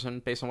older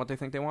person based on what they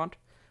think they want.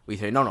 We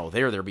say, no,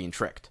 they're being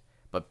tricked.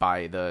 But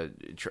by the,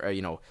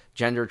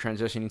 gender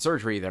transitioning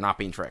surgery, they're not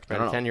being tricked. Right,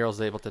 a 10-year-old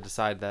is able to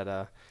decide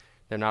that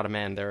they're not a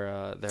man,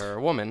 they're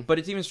a woman. But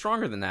it's even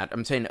stronger than that.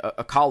 I'm saying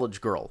a college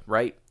girl,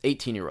 right?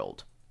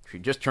 18-year-old. She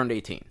just turned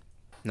 18.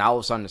 Now all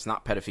of a sudden it's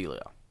not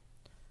pedophilia.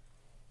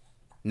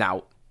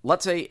 Now,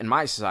 let's say in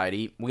my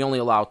society, we only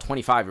allow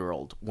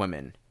 25-year-old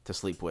women to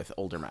sleep with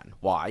older men.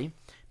 Why?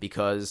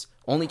 Because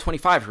only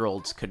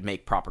 25-year-olds could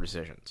make proper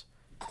decisions.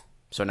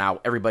 So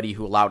now everybody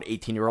who allowed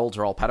 18-year-olds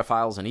are all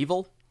pedophiles and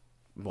evil?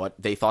 What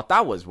they thought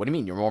that was. What do you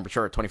mean? You're more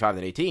mature at 25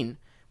 than 18?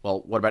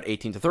 Well, what about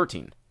 18 to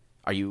 13?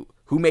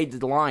 Who made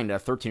the line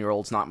that a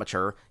 13-year-old's not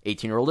mature,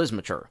 18-year-old is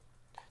mature?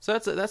 So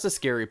that's a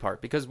scary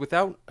part, because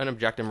without an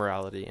objective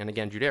morality, and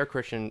again,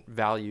 Judeo-Christian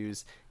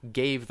values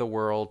gave the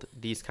world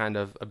these kind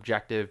of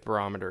objective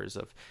barometers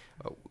of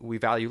we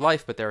value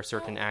life, but there are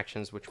certain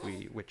actions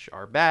which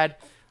are bad.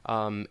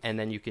 and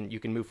then you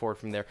can move forward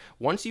from there.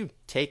 Once you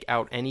take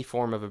out any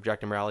form of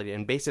objective morality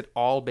and base it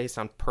all based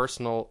on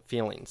personal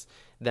feelings,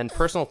 then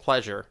personal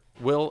pleasure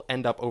will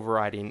end up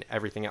overriding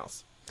everything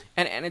else.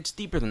 And it's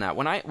deeper than that.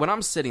 When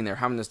I'm sitting there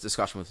having this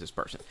discussion with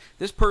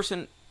this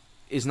person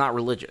is not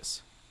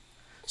religious.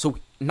 So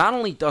not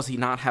only does he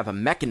not have a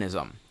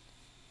mechanism,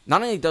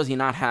 not only does he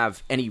not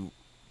have any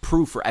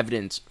proof or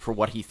evidence for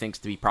what he thinks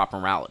to be proper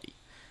morality,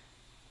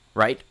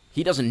 right?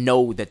 He doesn't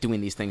know that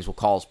doing these things will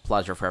cause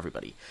pleasure for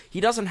everybody.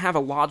 He doesn't have a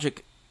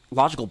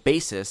logical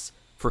basis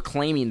for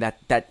claiming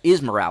that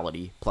is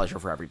morality, pleasure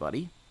for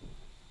everybody.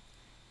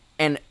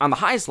 And on the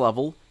highest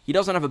level, he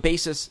doesn't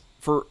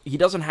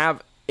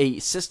have a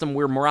system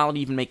where morality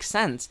even makes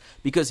sense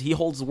because he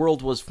holds the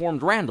world was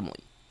formed randomly.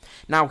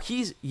 Now,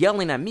 he's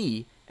yelling at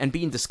me and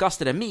being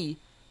disgusted at me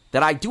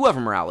that I do have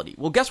a morality.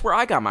 Well, guess where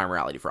I got my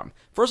morality from?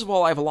 First of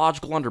all, I have a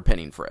logical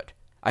underpinning for it.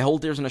 I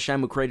hold there's an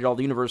Hashem who created all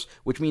the universe,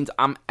 which means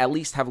I'm at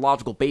least have a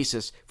logical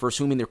basis for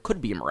assuming there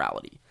could be a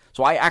morality.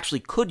 So I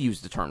actually could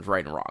use the terms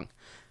right and wrong.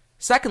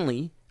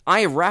 Secondly,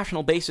 I have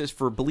rational basis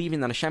for believing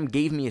that Hashem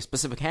gave me a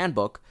specific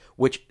handbook,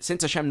 which,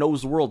 since Hashem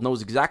knows the world,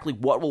 knows exactly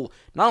what will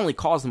not only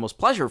cause the most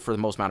pleasure for the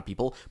most amount of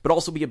people, but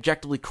also be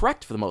objectively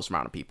correct for the most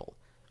amount of people.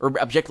 Or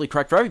objectively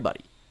correct for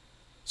everybody.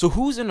 So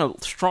who's in a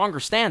stronger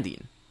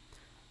standing?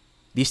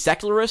 The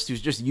secularist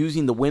who's just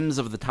using the whims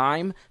of the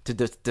time to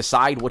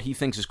decide what he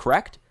thinks is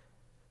correct?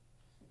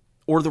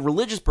 Or the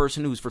religious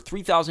person who's for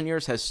 3,000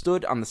 years has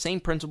stood on the same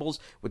principles,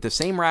 with the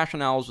same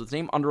rationales, with the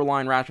same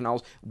underlying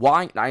rationales,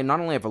 why I not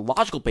only have a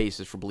logical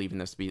basis for believing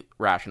this to be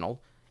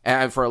rational,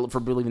 and for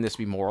believing this to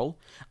be moral,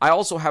 I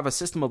also have a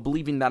system of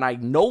believing that I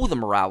know the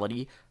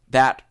morality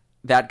that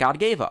God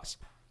gave us.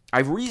 I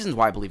have reasons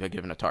why I believe I've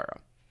given a Torah.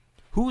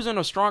 Who's in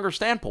a stronger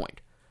standpoint?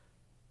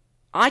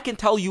 I can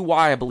tell you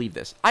why I believe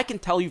this. I can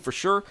tell you for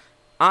sure,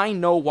 I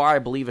know why I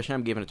believe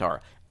Hashem gave a Torah.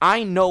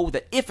 I know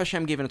that if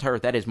Hashem gave a Torah,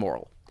 that is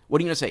moral. What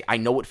are you going to say? I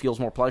know it feels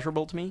more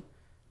pleasurable to me?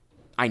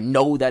 I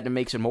know that it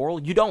makes it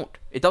moral? You don't.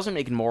 It doesn't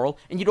make it moral,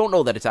 and you don't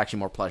know that it's actually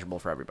more pleasurable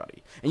for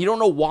everybody. And you don't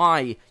know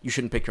why you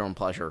shouldn't pick your own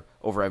pleasure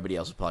over everybody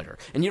else's pleasure.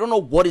 And you don't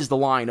know what is the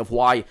line of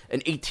why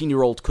an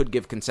 18-year-old could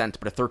give consent,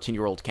 but a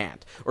 13-year-old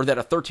can't. Or that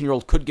a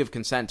 13-year-old could give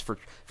consent for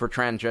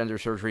transgender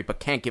surgery,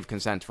 but can't give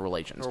consent for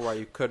relations. Or why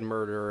you could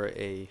murder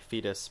a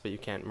fetus, but you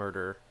can't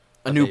murder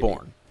a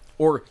newborn.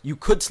 Or you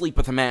could sleep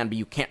with a man, but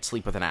you can't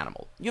sleep with an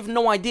animal. You have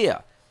no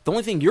idea. The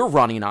only thing you're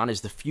running on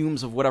is the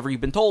fumes of whatever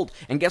you've been told.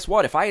 And guess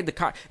what?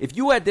 If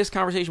you had this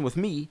conversation with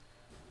me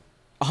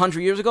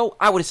 100 years ago,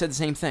 I would have said the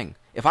same thing.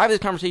 If I had this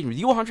conversation with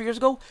you 100 years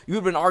ago, you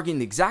would have been arguing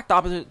the exact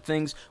opposite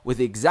things with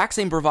the exact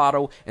same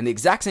bravado and the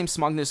exact same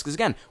smugness. Because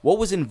again, what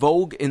was in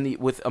vogue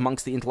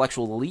amongst the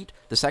intellectual elite,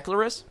 the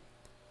secularists?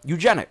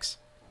 Eugenics.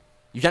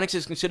 Eugenics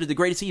is considered the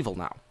greatest evil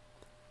now.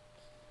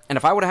 And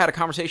if I would have had a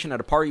conversation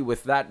at a party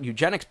with that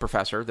eugenics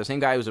professor, the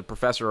same guy who's a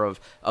professor of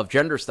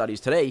gender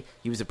studies today,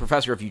 he was a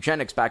professor of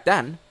eugenics back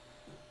then,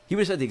 he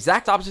would have said the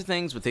exact opposite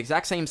things with the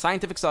exact same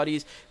scientific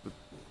studies,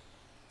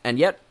 and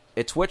yet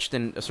it switched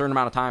in a certain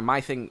amount of time.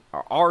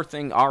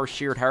 Our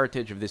shared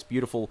heritage of this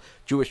beautiful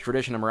Jewish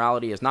tradition of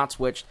morality has not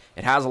switched.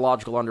 It has a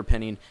logical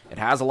underpinning, it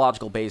has a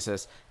logical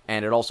basis,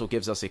 and it also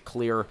gives us a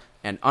clear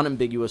and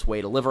unambiguous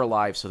way to live our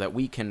lives so that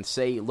we can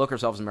look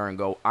ourselves in the mirror and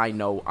go, I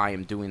know I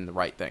am doing the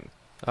right thing.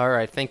 All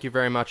right. Thank you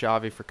very much,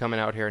 Avi, for coming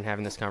out here and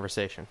having this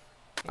conversation.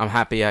 I'm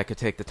happy I could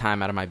take the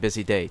time out of my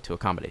busy day to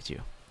accommodate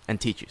you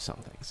and teach you some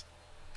things.